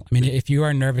simple. I mean, if you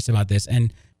are nervous about this,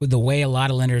 and with the way a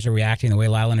lot of lenders are reacting, the way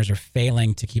a lot of lenders are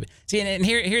failing to keep it. See, and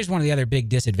here's one of the other big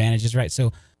disadvantages, right?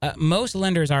 So most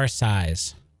lenders our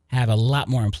size have a lot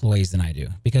more employees than I do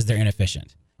because they're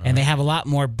inefficient. And they have a lot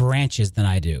more branches than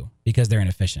I do because they're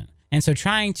inefficient. And so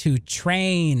trying to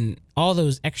train all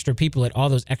those extra people at all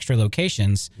those extra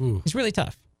locations is really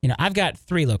tough. You know, I've got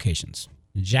 3 locations: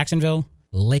 Jacksonville,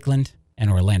 Lakeland, and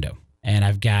Orlando. And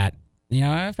I've got,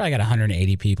 I've probably got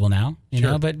 180 people now, you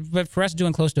know, but for us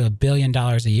doing close to $1 billion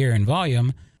a year in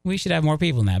volume, we should have more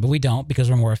people than that, but we don't because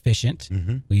we're more efficient.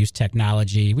 Mm-hmm. We use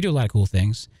technology. We do a lot of cool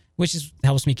things, which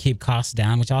helps me keep costs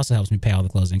down, which also helps me pay all the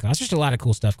closing costs. There's just a lot of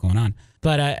cool stuff going on.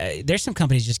 But there's some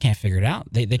companies just can't figure it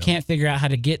out. They can't figure out how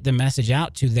to get the message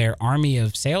out to their army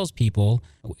of salespeople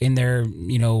in their,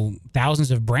 thousands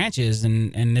of branches,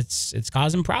 and it's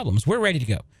causing problems. We're ready to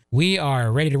go. We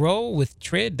are ready to roll with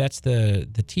TRID. That's the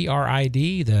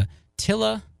TRID, the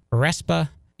TILA RESPA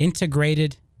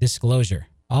Integrated Disclosure,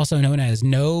 also known as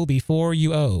Know Before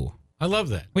You Owe. I love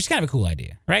that. Which is kind of a cool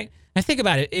idea, right? Now think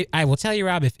about it. I will tell you,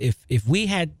 Rob, if we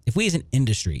as an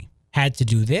industry had to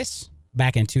do this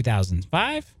back in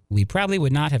 2005, we probably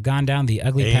would not have gone down the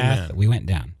ugly path that we went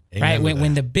down. Amen. Right?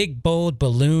 When the big bold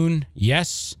balloon,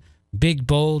 yes. Big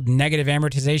bold negative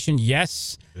amortization,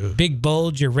 yes. Ugh. Big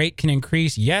bold, your rate can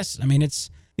increase, yes. I mean,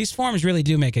 these forms really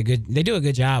do they do a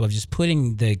good job of just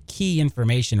putting the key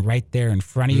information right there in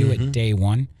front of you at day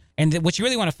one. And what you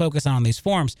really want to focus on these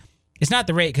forms, it's not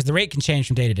the rate, because the rate can change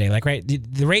from day to day. Like, right,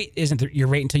 the rate isn't your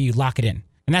rate until you lock it in.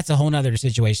 And that's a whole nother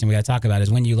situation we got to talk about,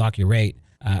 is when you lock your rate.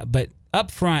 But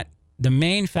up front, the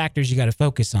main factors you got to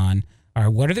focus on are,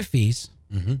 what are the fees?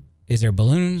 Mm-hmm. Is there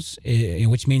balloons,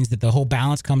 which means that the whole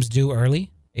balance comes due early?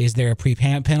 Is there a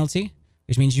prepayment penalty,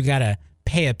 which means you got to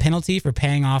pay a penalty for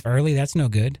paying off early? That's no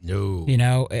good. No.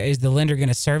 Is the lender going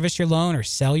to service your loan or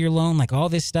sell your loan? Like, all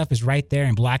this stuff is right there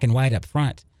in black and white up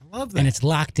front. I love that. And it's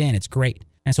locked in. It's great.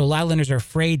 And so a lot of lenders are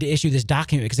afraid to issue this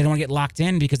document because they don't want to get locked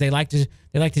in, because they like to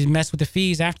mess with the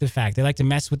fees after the fact. They like to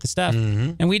mess with the stuff.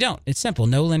 Mm-hmm. And we don't. It's simple.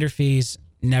 No lender fees,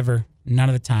 never, none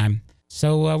of the time.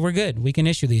 So we're good. We can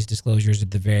issue these disclosures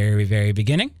at the very, very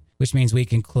beginning, which means we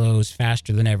can close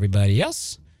faster than everybody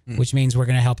else, which means we're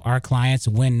going to help our clients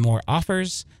win more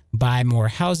offers, buy more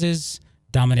houses,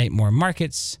 dominate more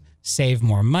markets, save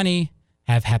more money,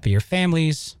 have happier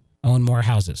families, own more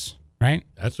houses, right?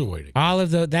 That's a way to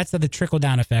go. That's the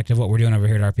trickle-down effect of what we're doing over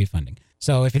here at RP Funding.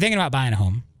 So if you're thinking about buying a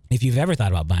home, if you've ever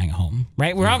thought about buying a home,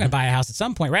 right? We're all going to buy a house at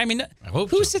some point, right? I mean,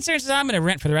 who sits there and says, I'm going to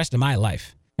rent for the rest of my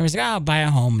life? Everyone's like, I'll buy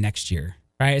a home next year,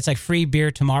 right? It's like free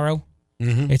beer tomorrow.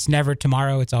 Mm-hmm. It's never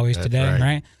tomorrow. It's always today,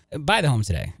 right? Buy the home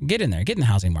today. Get in there. Get in the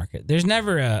housing market. There's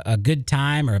never a good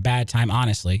time or a bad time,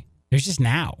 honestly. There's just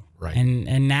now. Right.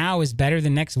 And now is better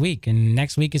than next week. And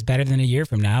next week is better than a year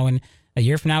from now. And a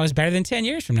year from now is better than 10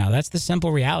 years from now. That's the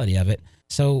simple reality of it.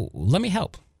 So let me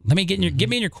help. Let me get me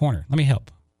in your corner. Let me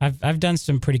help. I've done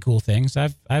some pretty cool things.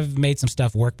 I've made some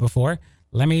stuff work before.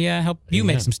 Let me help you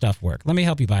make some stuff work. Let me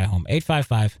help you buy a home.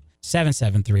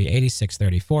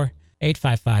 855-773-8634.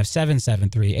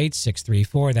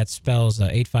 855-773-8634. That spells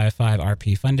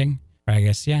 855-RP Funding. Or I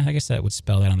guess that would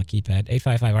spell that on the keypad.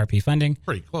 855-RP Funding.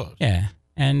 Pretty close. Yeah.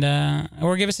 And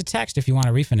or give us a text if you want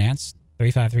to refinance.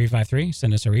 35353.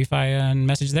 Send us a refi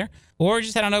message there. Or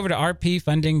just head on over to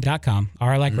rpfunding.com.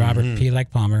 R like Robert, P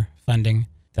like Palmer, funding.com.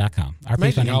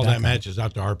 Amazing how that matches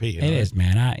out to RP. It is,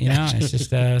 man. It's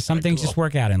just some things just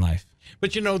work out in life.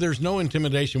 But, there's no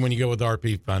intimidation when you go with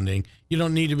RP Funding. You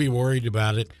don't need to be worried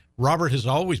about it. Robert has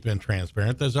always been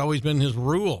transparent. That's always been his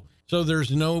rule. So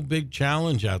there's no big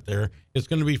challenge out there. It's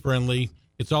going to be friendly.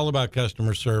 It's all about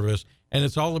customer service, and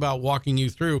it's all about walking you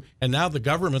through. And now the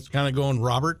government's kind of going,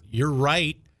 Robert, you're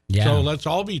right. Yeah. So let's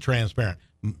all be transparent.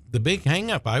 The big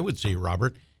hang up I would see,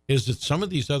 Robert, is that some of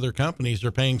these other companies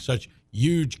are paying such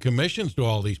huge commissions to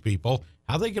all these people.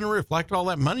 How are they going to reflect all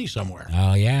that money somewhere?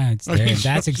 Oh, yeah.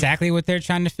 That's exactly what they're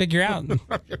trying to figure out.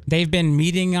 They've been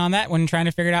meeting on that one, trying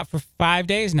to figure it out for 5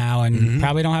 days now, and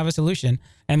probably don't have a solution.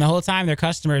 And the whole time, their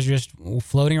customers are just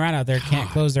floating around out there, can't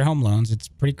close their home loans. It's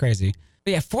pretty crazy.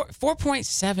 But yeah,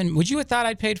 4.7. Would you have thought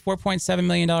I'd paid $4.7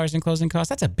 million in closing costs?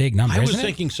 That's a big number. I was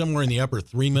thinking somewhere in the upper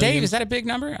 $3 million. Dave, is that a big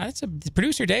number?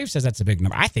 Producer Dave says that's a big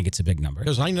number. I think it's a big number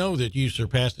because I know that you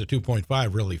surpassed the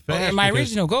 2.5 really fast. Well, my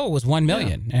original goal was $1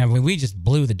 million, and we just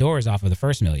blew the doors off of the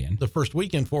first $1 million. The first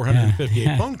weekend,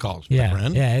 458 phone calls, my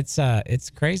friend. Yeah, it's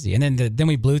crazy. And then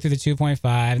we blew through the 2.5,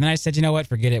 and then I said, you know what?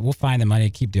 Forget it. We'll find the money.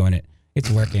 Keep doing it.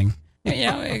 It's working.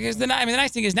 Because the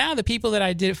nice thing is now the people that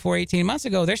I did it for 18 months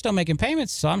ago, they're still making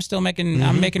payments, so I'm still making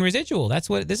I'm making residual.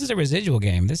 This is a residual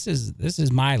game. This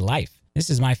is my life. This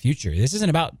is my future. This isn't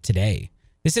about today.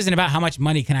 This isn't about how much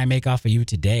money can I make off of you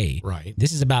today. Right.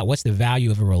 This is about what's the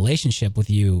value of a relationship with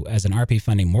you as an RP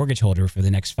funding mortgage holder for the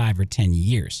next 5 or 10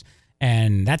 years.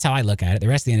 And that's how I look at it. The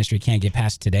rest of the industry can't get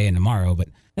past today and tomorrow, but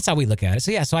that's how we look at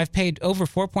it. So I've paid over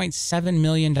 $4.7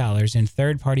 million in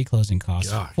third-party closing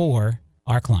costs for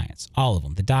our clients, all of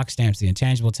them. The doc stamps, the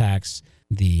intangible tax,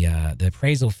 the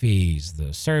appraisal fees,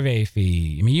 the survey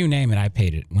fee. I mean, you name it, I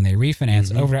paid it. When they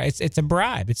refinance over, it's a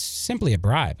bribe. It's simply a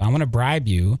bribe. I want to bribe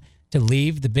you to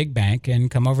leave the big bank and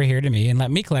come over here to me and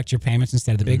let me collect your payments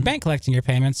instead of the big bank collecting your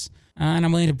payments. And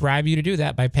I'm willing to bribe you to do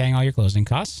that by paying all your closing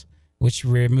costs, which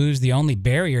removes the only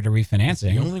barrier to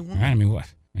refinancing. The only one. Right? I mean,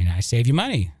 I save you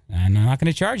money, and I'm not going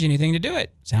to charge you anything to do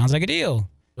it. Sounds like a deal.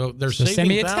 So they're So send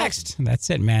me a text. That's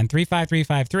it, man.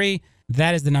 35353.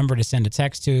 That is the number to send a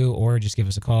text to, or just give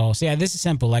us a call. So this is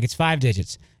simple. Like, it's 5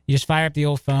 digits. You just fire up the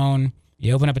old phone.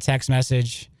 You open up a text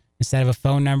message. Instead of a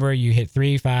phone number, you hit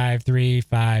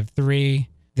 35353.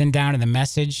 Then down in the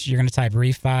message, you're going to type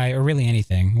refi, or really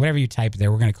anything. Whatever you type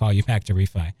there, we're going to call you back to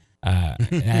refi.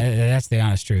 That's the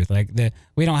honest truth.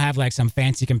 We don't have like some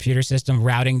fancy computer system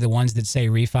routing the ones that say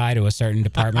refi to a certain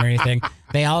department or anything.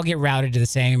 They all get routed to the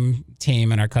same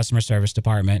team in our customer service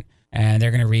department, and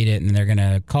they're going to read it, and they're going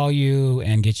to call you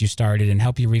and get you started and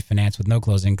help you refinance with no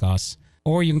closing costs.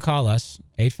 Or you can call us,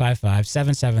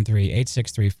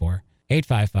 855-773-8634,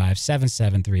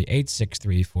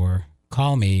 855-773-8634.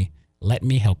 Call me. Let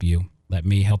me help you. Let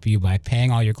me help you by paying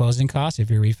all your closing costs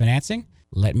if you're refinancing.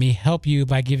 Let me help you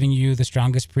by giving you the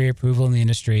strongest pre-approval in the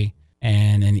industry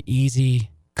and an easy,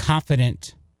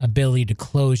 confident ability to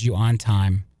close you on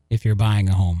time if you're buying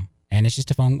a home. And it's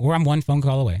just a phone, or I'm one phone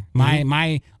call away.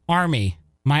 My army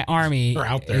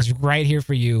is right here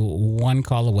for you, one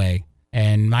call away.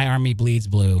 And my army bleeds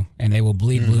blue, and they will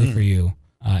bleed blue for you.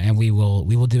 And we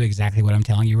will do exactly what I'm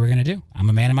telling you we're going to do. I'm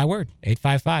a man of my word.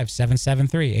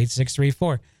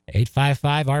 855-773-8634.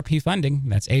 855-RP funding.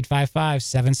 That's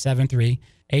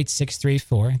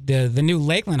 855-773-8634. The new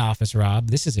Lakeland office, Rob.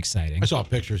 This is exciting. I saw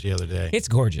pictures the other day. It's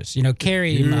gorgeous.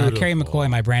 Carrie McCoy,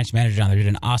 my branch manager down there, did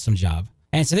an awesome job.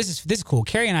 And so this is cool.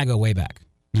 Carrie and I go way back.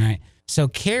 All right. So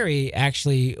Carrie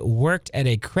actually worked at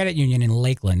a credit union in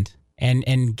Lakeland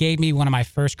and gave me one of my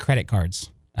first credit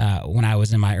cards when I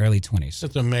was in my early 20s.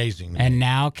 That's amazing. And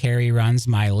now Carrie runs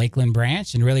my Lakeland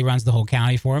branch and really runs the whole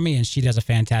county for me, and she does a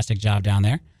fantastic job down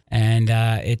there. And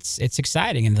it's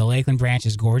exciting, and the Lakeland branch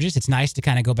is gorgeous. It's nice to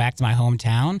kind of go back to my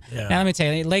hometown. Yeah. Now, let me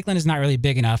tell you, Lakeland is not really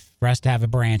big enough for us to have a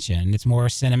branch in. It's more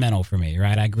sentimental for me,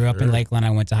 right? I grew up in Lakeland. I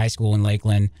went to high school in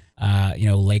Lakeland.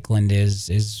 Lakeland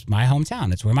is my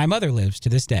hometown. It's where my mother lives to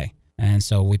this day. And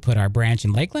so we put our branch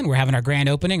in Lakeland. We're having our grand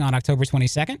opening on October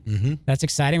 22nd. Mm-hmm. That's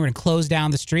exciting. We're going to close down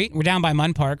the street. We're down by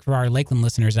Munn Park for our Lakeland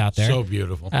listeners out there. So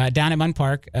beautiful. Down at Munn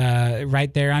Park,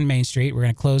 right there on Main Street. We're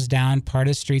going to close down part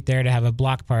of the street there to have a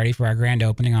block party for our grand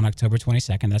opening on October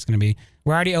 22nd. That's going to be,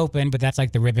 we're already open, but that's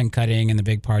like the ribbon cutting and the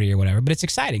big party or whatever. But it's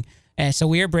exciting. And so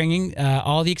we are bringing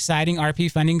all the exciting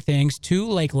RP funding things to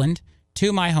Lakeland,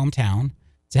 to my hometown,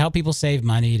 to help people save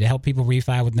money, to help people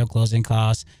refi with no closing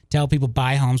costs, to help people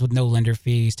buy homes with no lender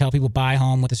fees, to help people buy a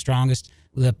home with the strongest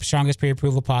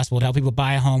pre-approval possible, to help people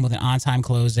buy a home with an on-time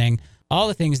closing, all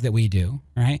the things that we do,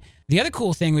 right? The other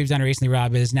cool thing we've done recently,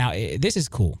 Rob, is now, this is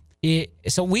cool. I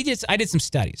did some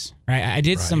studies, right? I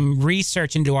did some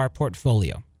research into our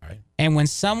portfolio. Right. And when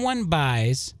someone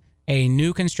buys a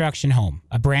new construction home,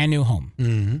 a brand new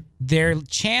home, their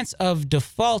chance of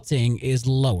defaulting is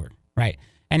lower, right?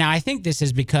 And now I think this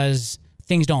is because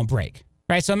things don't break,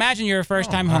 right? So imagine you're a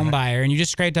first-time home buyer and you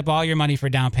just scraped up all your money for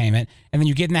down payment, and then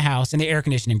you get in the house and the air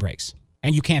conditioning breaks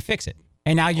and you can't fix it.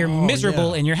 And now you're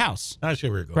miserable in your house. I see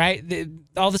where you're going. Right?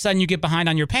 All of a sudden you get behind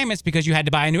on your payments because you had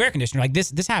to buy a new air conditioner. Like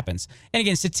this happens. And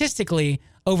again, statistically,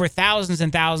 over thousands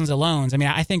and thousands of loans. I mean,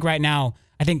 I think right now,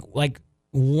 like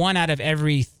 1 out of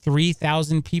every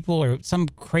 3,000 people or some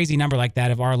crazy number like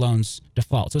that of our loans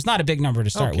default. So it's not a big number to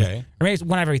start with. Or maybe it's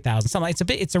 1 out of every 1,000.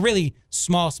 It's a really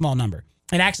small number.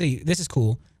 And actually, this is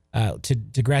cool to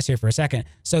digress here for a second.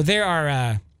 So there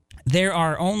are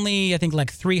only, I think,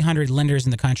 like 300 lenders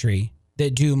in the country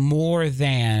that do more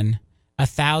than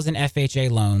 1,000 FHA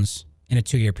loans in a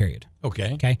 2-year period.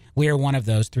 Okay. We are one of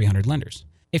those 300 lenders.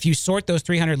 If you sort those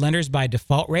 300 lenders by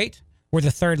default rate, we're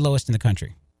the third lowest in the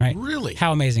country. Right? Really?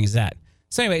 How amazing is that?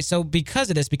 So anyway,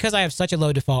 because of this, because I have such a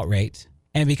low default rate,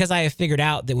 and because I have figured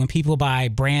out that when people buy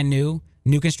brand new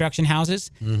construction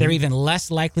houses, they're even less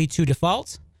likely to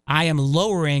default, I am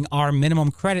lowering our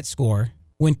minimum credit score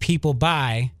when people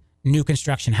buy new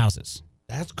construction houses.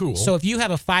 That's cool. So if you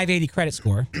have a 580 credit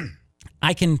score,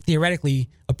 I can theoretically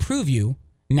approve you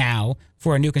now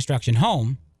for a new construction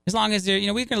home, as long as we're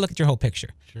going to look at your whole picture.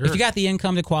 Sure. If you got the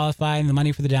income to qualify and the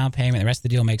money for the down payment, the rest of the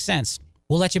deal makes sense.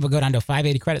 We'll let you go down to a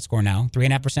 580 credit score now,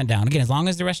 3.5% down. Again, as long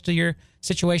as the rest of your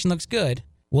situation looks good,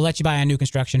 we'll let you buy a new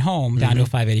construction home down to a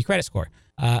 580 credit score.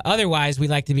 Otherwise, we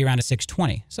like to be around a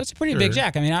 620. So it's a pretty big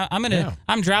jack. I mean,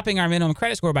 I'm dropping our minimum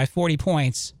credit score by 40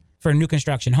 points for new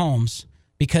construction homes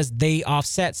because they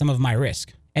offset some of my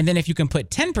risk. And then if you can put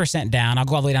 10% down, I'll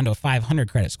go all the way down to a 500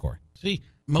 credit score. See,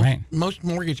 most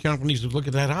mortgage companies would look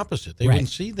at that opposite. They wouldn't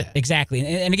see that. Exactly.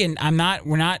 And again,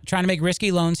 we're not trying to make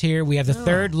risky loans here. We have the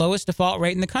third lowest default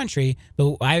rate in the country,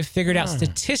 but I've figured out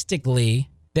statistically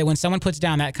that when someone puts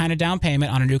down that kind of down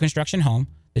payment on a new construction home,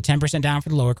 the 10% down for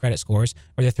the lower credit scores,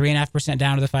 or the 3.5%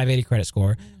 down to the 580 credit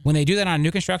score, when they do that on a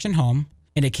new construction home,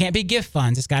 and it can't be gift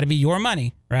funds, it's got to be your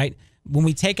money, right? When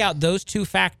we take out those two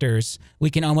factors,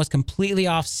 we can almost completely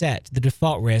offset the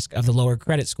default risk of the lower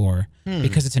credit score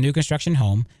because it's a new construction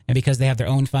home and because they have their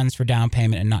own funds for down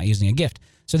payment and not using a gift.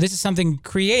 So this is something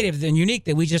creative and unique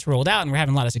that we just rolled out, and we're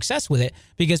having a lot of success with it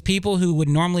because people who would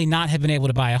normally not have been able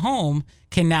to buy a home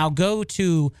can now go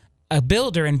to a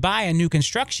builder and buy a new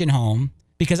construction home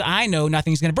because I know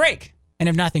nothing's going to break. And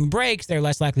if nothing breaks, they're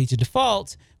less likely to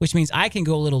default, which means I can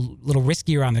go a little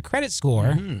riskier on the credit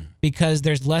score because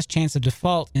there's less chance of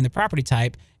default in the property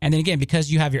type. And then again,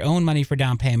 because you have your own money for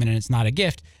down payment and it's not a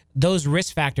gift, those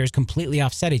risk factors completely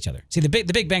offset each other. See, the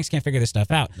big banks can't figure this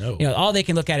stuff out. No. All they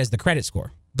can look at is the credit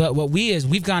score. But what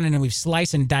we've gone in and we've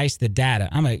sliced and diced the data.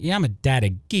 I'm a data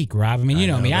geek, Rob. I mean, you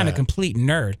know me. I'm a complete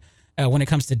nerd when it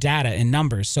comes to data and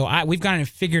numbers. So we've gone and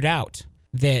figured out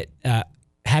that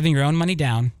having your own money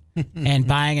down and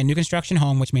buying a new construction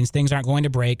home, which means things aren't going to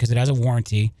break because it has a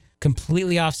warranty,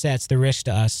 completely offsets the risk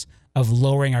to us of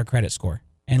lowering our credit score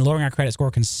and lowering our credit score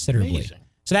considerably. Amazing.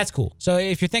 So that's cool. So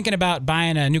if you're thinking about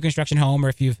buying a new construction home, or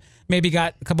if you've maybe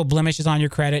got a couple blemishes on your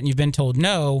credit and you've been told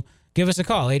no, give us a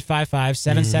call,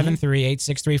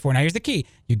 855-773-8634. Now, here's the key.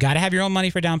 You got to have your own money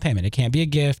for down payment. It can't be a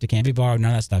gift. It can't be borrowed,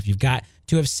 none of that stuff. You've got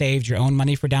to have saved your own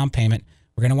money for down payment.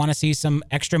 We're going to want to see some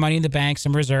extra money in the bank,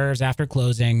 some reserves after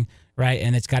closing, right?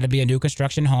 And it's got to be a new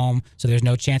construction home, so there's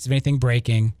no chance of anything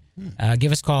breaking.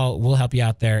 Give us a call. We'll help you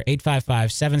out there.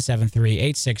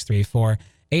 855-773-8634.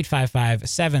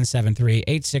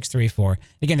 855-773-8634.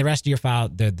 Again, the rest of your file,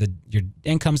 your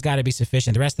income's got to be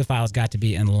sufficient. The rest of the file's got to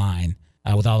be in line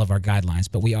with all of our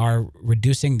guidelines. But we are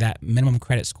reducing that minimum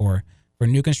credit score for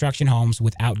new construction homes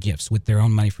without gifts, with their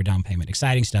own money for down payment.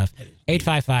 Exciting stuff.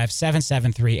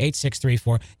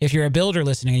 855-773-8634. If you're a builder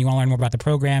listening and you want to learn more about the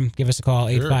program, give us a call,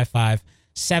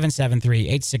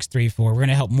 855-773-8634. We're going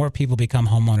to help more people become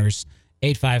homeowners.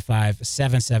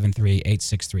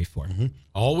 855-773-8634.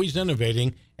 Always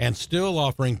innovating and still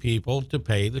offering people to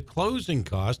pay the closing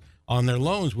cost on their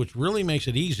loans, which really makes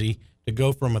it easy to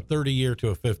go from a 30-year to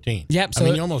a 15. Yep. So I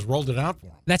mean, you almost rolled it out for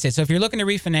them. That's it. So if you're looking to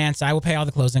refinance, I will pay all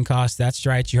the closing costs. That's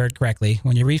right. You heard correctly.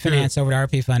 When you refinance over to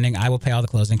RP Funding, I will pay all the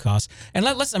closing costs. And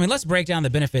let's break down the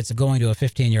benefits of going to a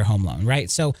 15-year home loan, right?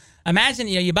 So imagine,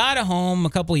 you bought a home a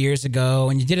couple years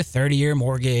ago and you did a 30-year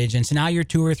mortgage. And so now you're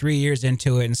 2 or 3 years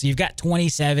into it. And so you've got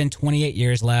 27, 28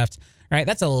 years left, right?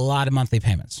 That's a lot of monthly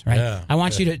payments, right? Yeah, I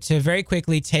want you to very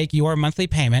quickly take your monthly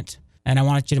payment and I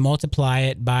want you to multiply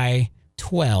it by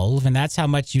 12, and that's how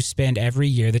much you spend every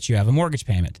year that you have a mortgage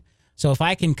payment. So if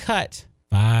I can cut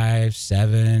 5,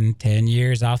 7, 10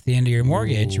 years off the end of your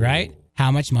mortgage, right?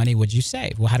 How much money would you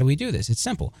save? Well, how do we do this? It's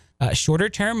simple. Shorter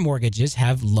term mortgages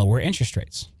have lower interest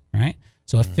rates, right?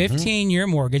 So a 15-year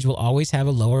mortgage will always have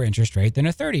a lower interest rate than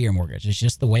a 30-year mortgage. It's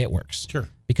just the way it works. Sure.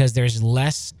 Because there's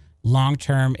less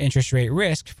long-term interest rate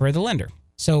risk for the lender.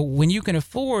 So when you can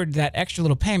afford that extra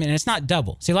little payment, and it's not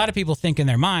double. See, a lot of people think in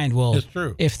their mind, well, It's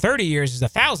true. if 30 years is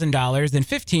 $1,000, then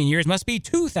 15 years must be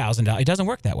 $2,000. It doesn't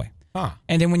work that way.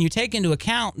 And then when you take into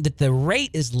account that the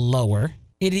rate is lower,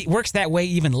 it works that way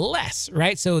even less,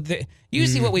 right? So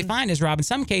usually what we find is, Rob, in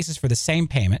some cases for the same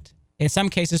payment, in some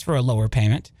cases for a lower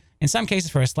payment, in some cases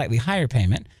for a slightly higher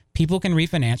payment, people can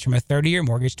refinance from a 30-year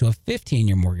mortgage to a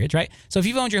 15-year mortgage, right? So if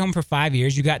you've owned your home for 5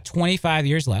 years, you got 25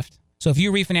 years left. So if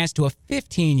you refinance to a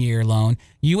 15-year loan,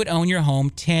 you would own your home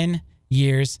 10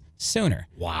 years sooner.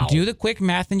 Wow. Do the quick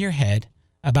math in your head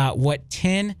about what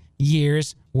 10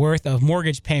 years worth of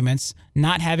mortgage payments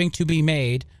not having to be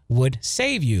made would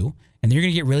save you, and then you're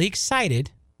going to get really excited,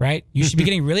 right? You should be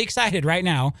getting really excited right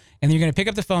now, and then you're going to pick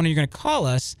up the phone and you're going to call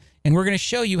us, and we're going to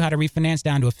show you how to refinance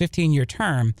down to a 15-year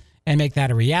term and make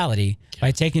that a reality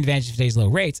by taking advantage of today's low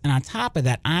rates. And on top of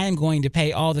that, I am going to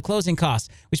pay all the closing costs,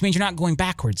 which means you're not going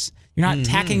backwards. You're not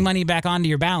tacking money back onto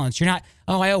your balance. You're not,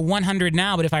 oh, I owe 100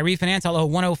 now, but if I refinance, I'll owe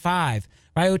 105.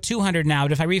 Or I owe 200 now,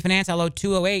 but if I refinance, I'll owe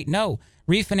 208. No,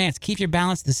 refinance. Keep your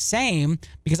balance the same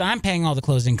because I'm paying all the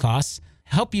closing costs.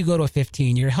 Help you go to a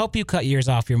 15-year, help you cut years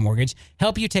off your mortgage,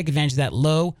 help you take advantage of that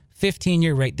low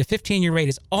 15-year rate. The 15-year rate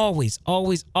is always,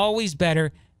 always, always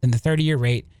better than the 30-year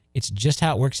rate. It's just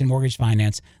how it works in mortgage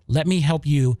finance. Let me help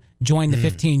you join the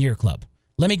 15-year club.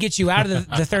 Let me get you out of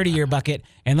the 30-year bucket,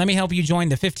 and let me help you join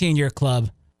the 15-year club.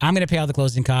 I'm going to pay all the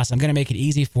closing costs. I'm going to make it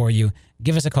easy for you.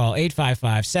 Give us a call,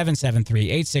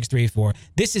 855-773-8634.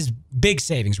 This is big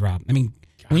savings, Rob. I mean,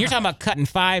 when you're talking about cutting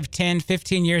 5, 10,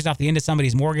 15 years off the end of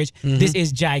somebody's mortgage, this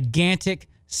is gigantic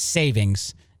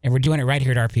savings. And we're doing it right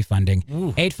here at RP Funding.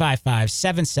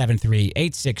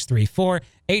 855-773-8634,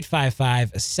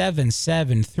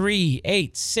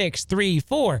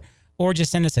 855-773-8634, or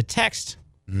just send us a text.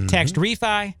 Text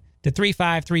refi to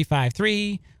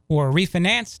 35353, or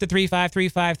refinance to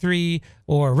 35353,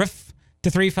 or RIF to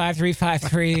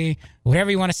 35353.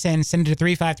 Whatever you want to send it to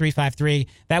 35353.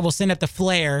 That will send up the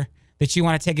flare that you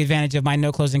want to take advantage of my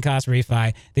no closing cost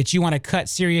refi, that you want to cut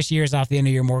serious years off the end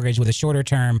of your mortgage with a shorter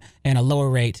term and a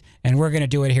lower rate. And we're going to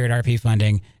do it here at RP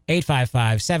Funding.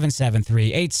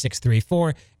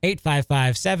 855-773-8634,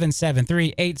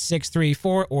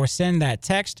 855-773-8634, or send that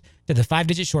text to the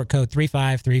 5-digit short code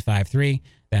 35353.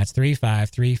 That's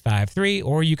 35353.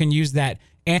 Or you can use that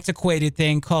antiquated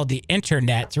thing called the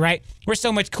internet, right? We're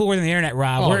so much cooler than the internet,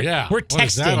 Rob. We're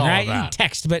texting, right? You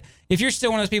text, but if you're still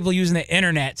one of those people using the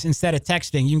internet instead of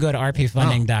texting, you can go to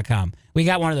rpfunding.com. We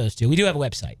got one of those too. We do have a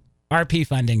website,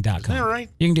 rpfunding.com. Is that right?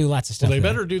 You can do lots of stuff. Well, they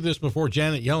better do this before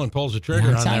Janet Yellen pulls the trigger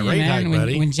on that rate hike,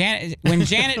 buddy. When Janet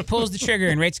pulls the trigger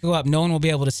and rates go up, no one will be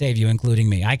able to save you, including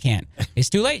me. I can't. It's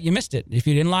too late. You missed it. If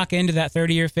you didn't lock into that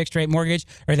 30-year fixed rate mortgage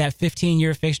or that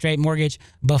 15-year fixed rate mortgage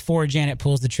before Janet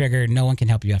pulls the trigger, no one can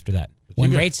help you after that.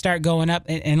 When rates start going up,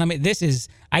 and let me,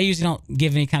 I usually don't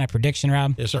give any kind of prediction,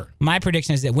 Rob. Yes, sir. My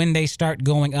prediction is that when they start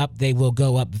going up, they will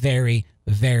go up very,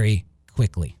 very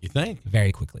quickly. You think?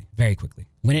 Very quickly. Very quickly.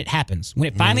 When it happens. When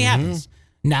it finally happens.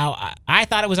 Now, I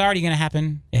thought it was already going to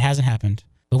happen. It hasn't happened.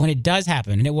 But when it does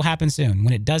happen, and it will happen soon,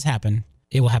 when it does happen,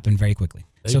 it will happen very quickly.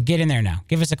 So get in there now.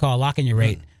 Give us a call. Lock in your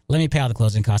rate. Let me pay all the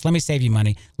closing costs. Let me save you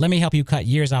money. Let me help you cut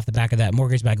years off the back of that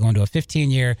mortgage by going to a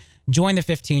 15-year. Join the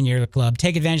 15-year club.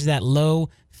 Take advantage of that low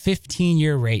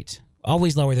 15-year rate.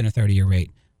 Always lower than a 30-year rate.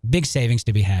 Big savings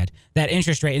to be had. That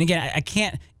interest rate, and again, I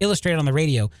can't illustrate it on the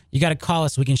radio. You got to call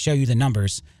us so we can show you the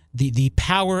numbers. The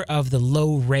power of the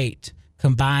low rate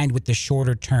combined with the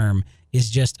shorter term is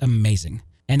just amazing.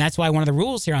 And that's why one of the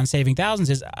rules here on Saving Thousands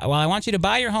is, well, I want you to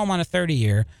buy your home on a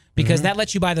 30-year because that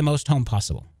lets you buy the most home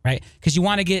possible, right? Because you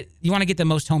want to get the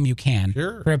most home you can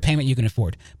for a payment you can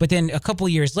afford. But then a couple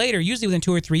of years later, usually within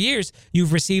 2 or 3 years,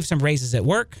 you've received some raises at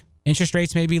work. Interest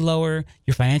rates may be lower.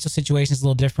 Your financial situation is a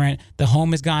little different. The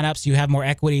home has gone up, so you have more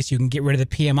equity, so you can get rid of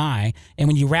the PMI. And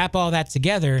when you wrap all that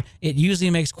together, it usually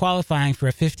makes qualifying for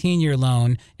a 15-year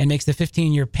loan and makes the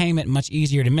 15-year payment much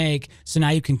easier to make. So now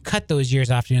you can cut those years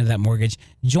off the end of that mortgage,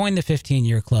 join the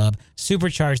 15-year club,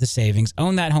 supercharge the savings,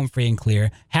 own that home free and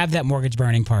clear, have that mortgage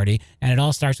burning party. And it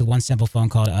all starts with one simple phone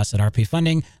call to us at RP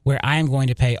Funding, where I am going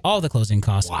to pay all the closing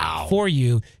costs for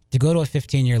you to go to a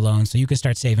 15-year loan so you can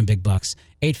start saving big bucks.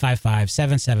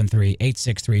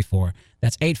 855-773-8634.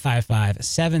 That's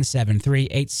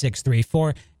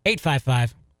 855-773-8634.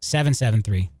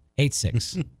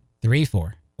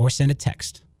 855-773-8634. Or send a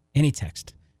text, any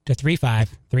text, to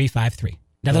 35353.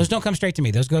 Now, those don't come straight to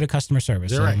me. Those go to customer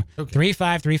service. They're right. Okay.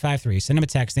 35353. Send them a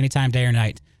text anytime, day or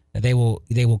night. They will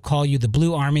call you. The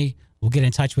Blue Army will get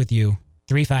in touch with you.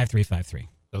 35353.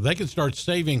 So they can start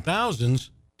saving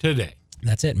thousands today.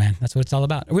 That's it, man. That's what it's all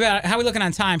about. How are we looking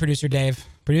on time, Producer Dave?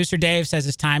 Producer Dave says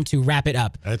it's time to wrap it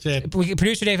up. That's it.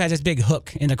 Producer Dave has this big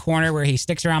hook in the corner where he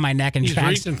sticks around my neck and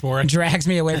drags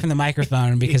me away from the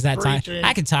microphone because that time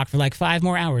I could talk for like 5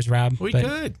 more hours, Rob. We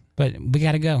could. But we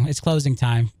got to go. It's closing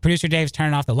time. Producer Dave's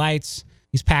turning off the lights.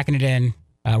 He's packing it in.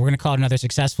 We're going to call it another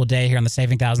successful day here on the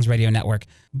Saving Thousands Radio Network.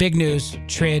 Big news,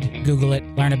 TRID, Google it,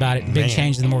 learn about it. Big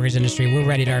change in the mortgage industry. We're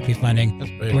ready to RP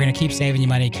Funding. We're going to keep saving you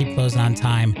money, keep closing on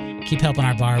time, keep helping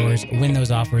our borrowers win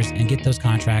those offers and get those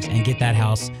contracts and get that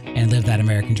house and live that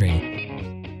American dream.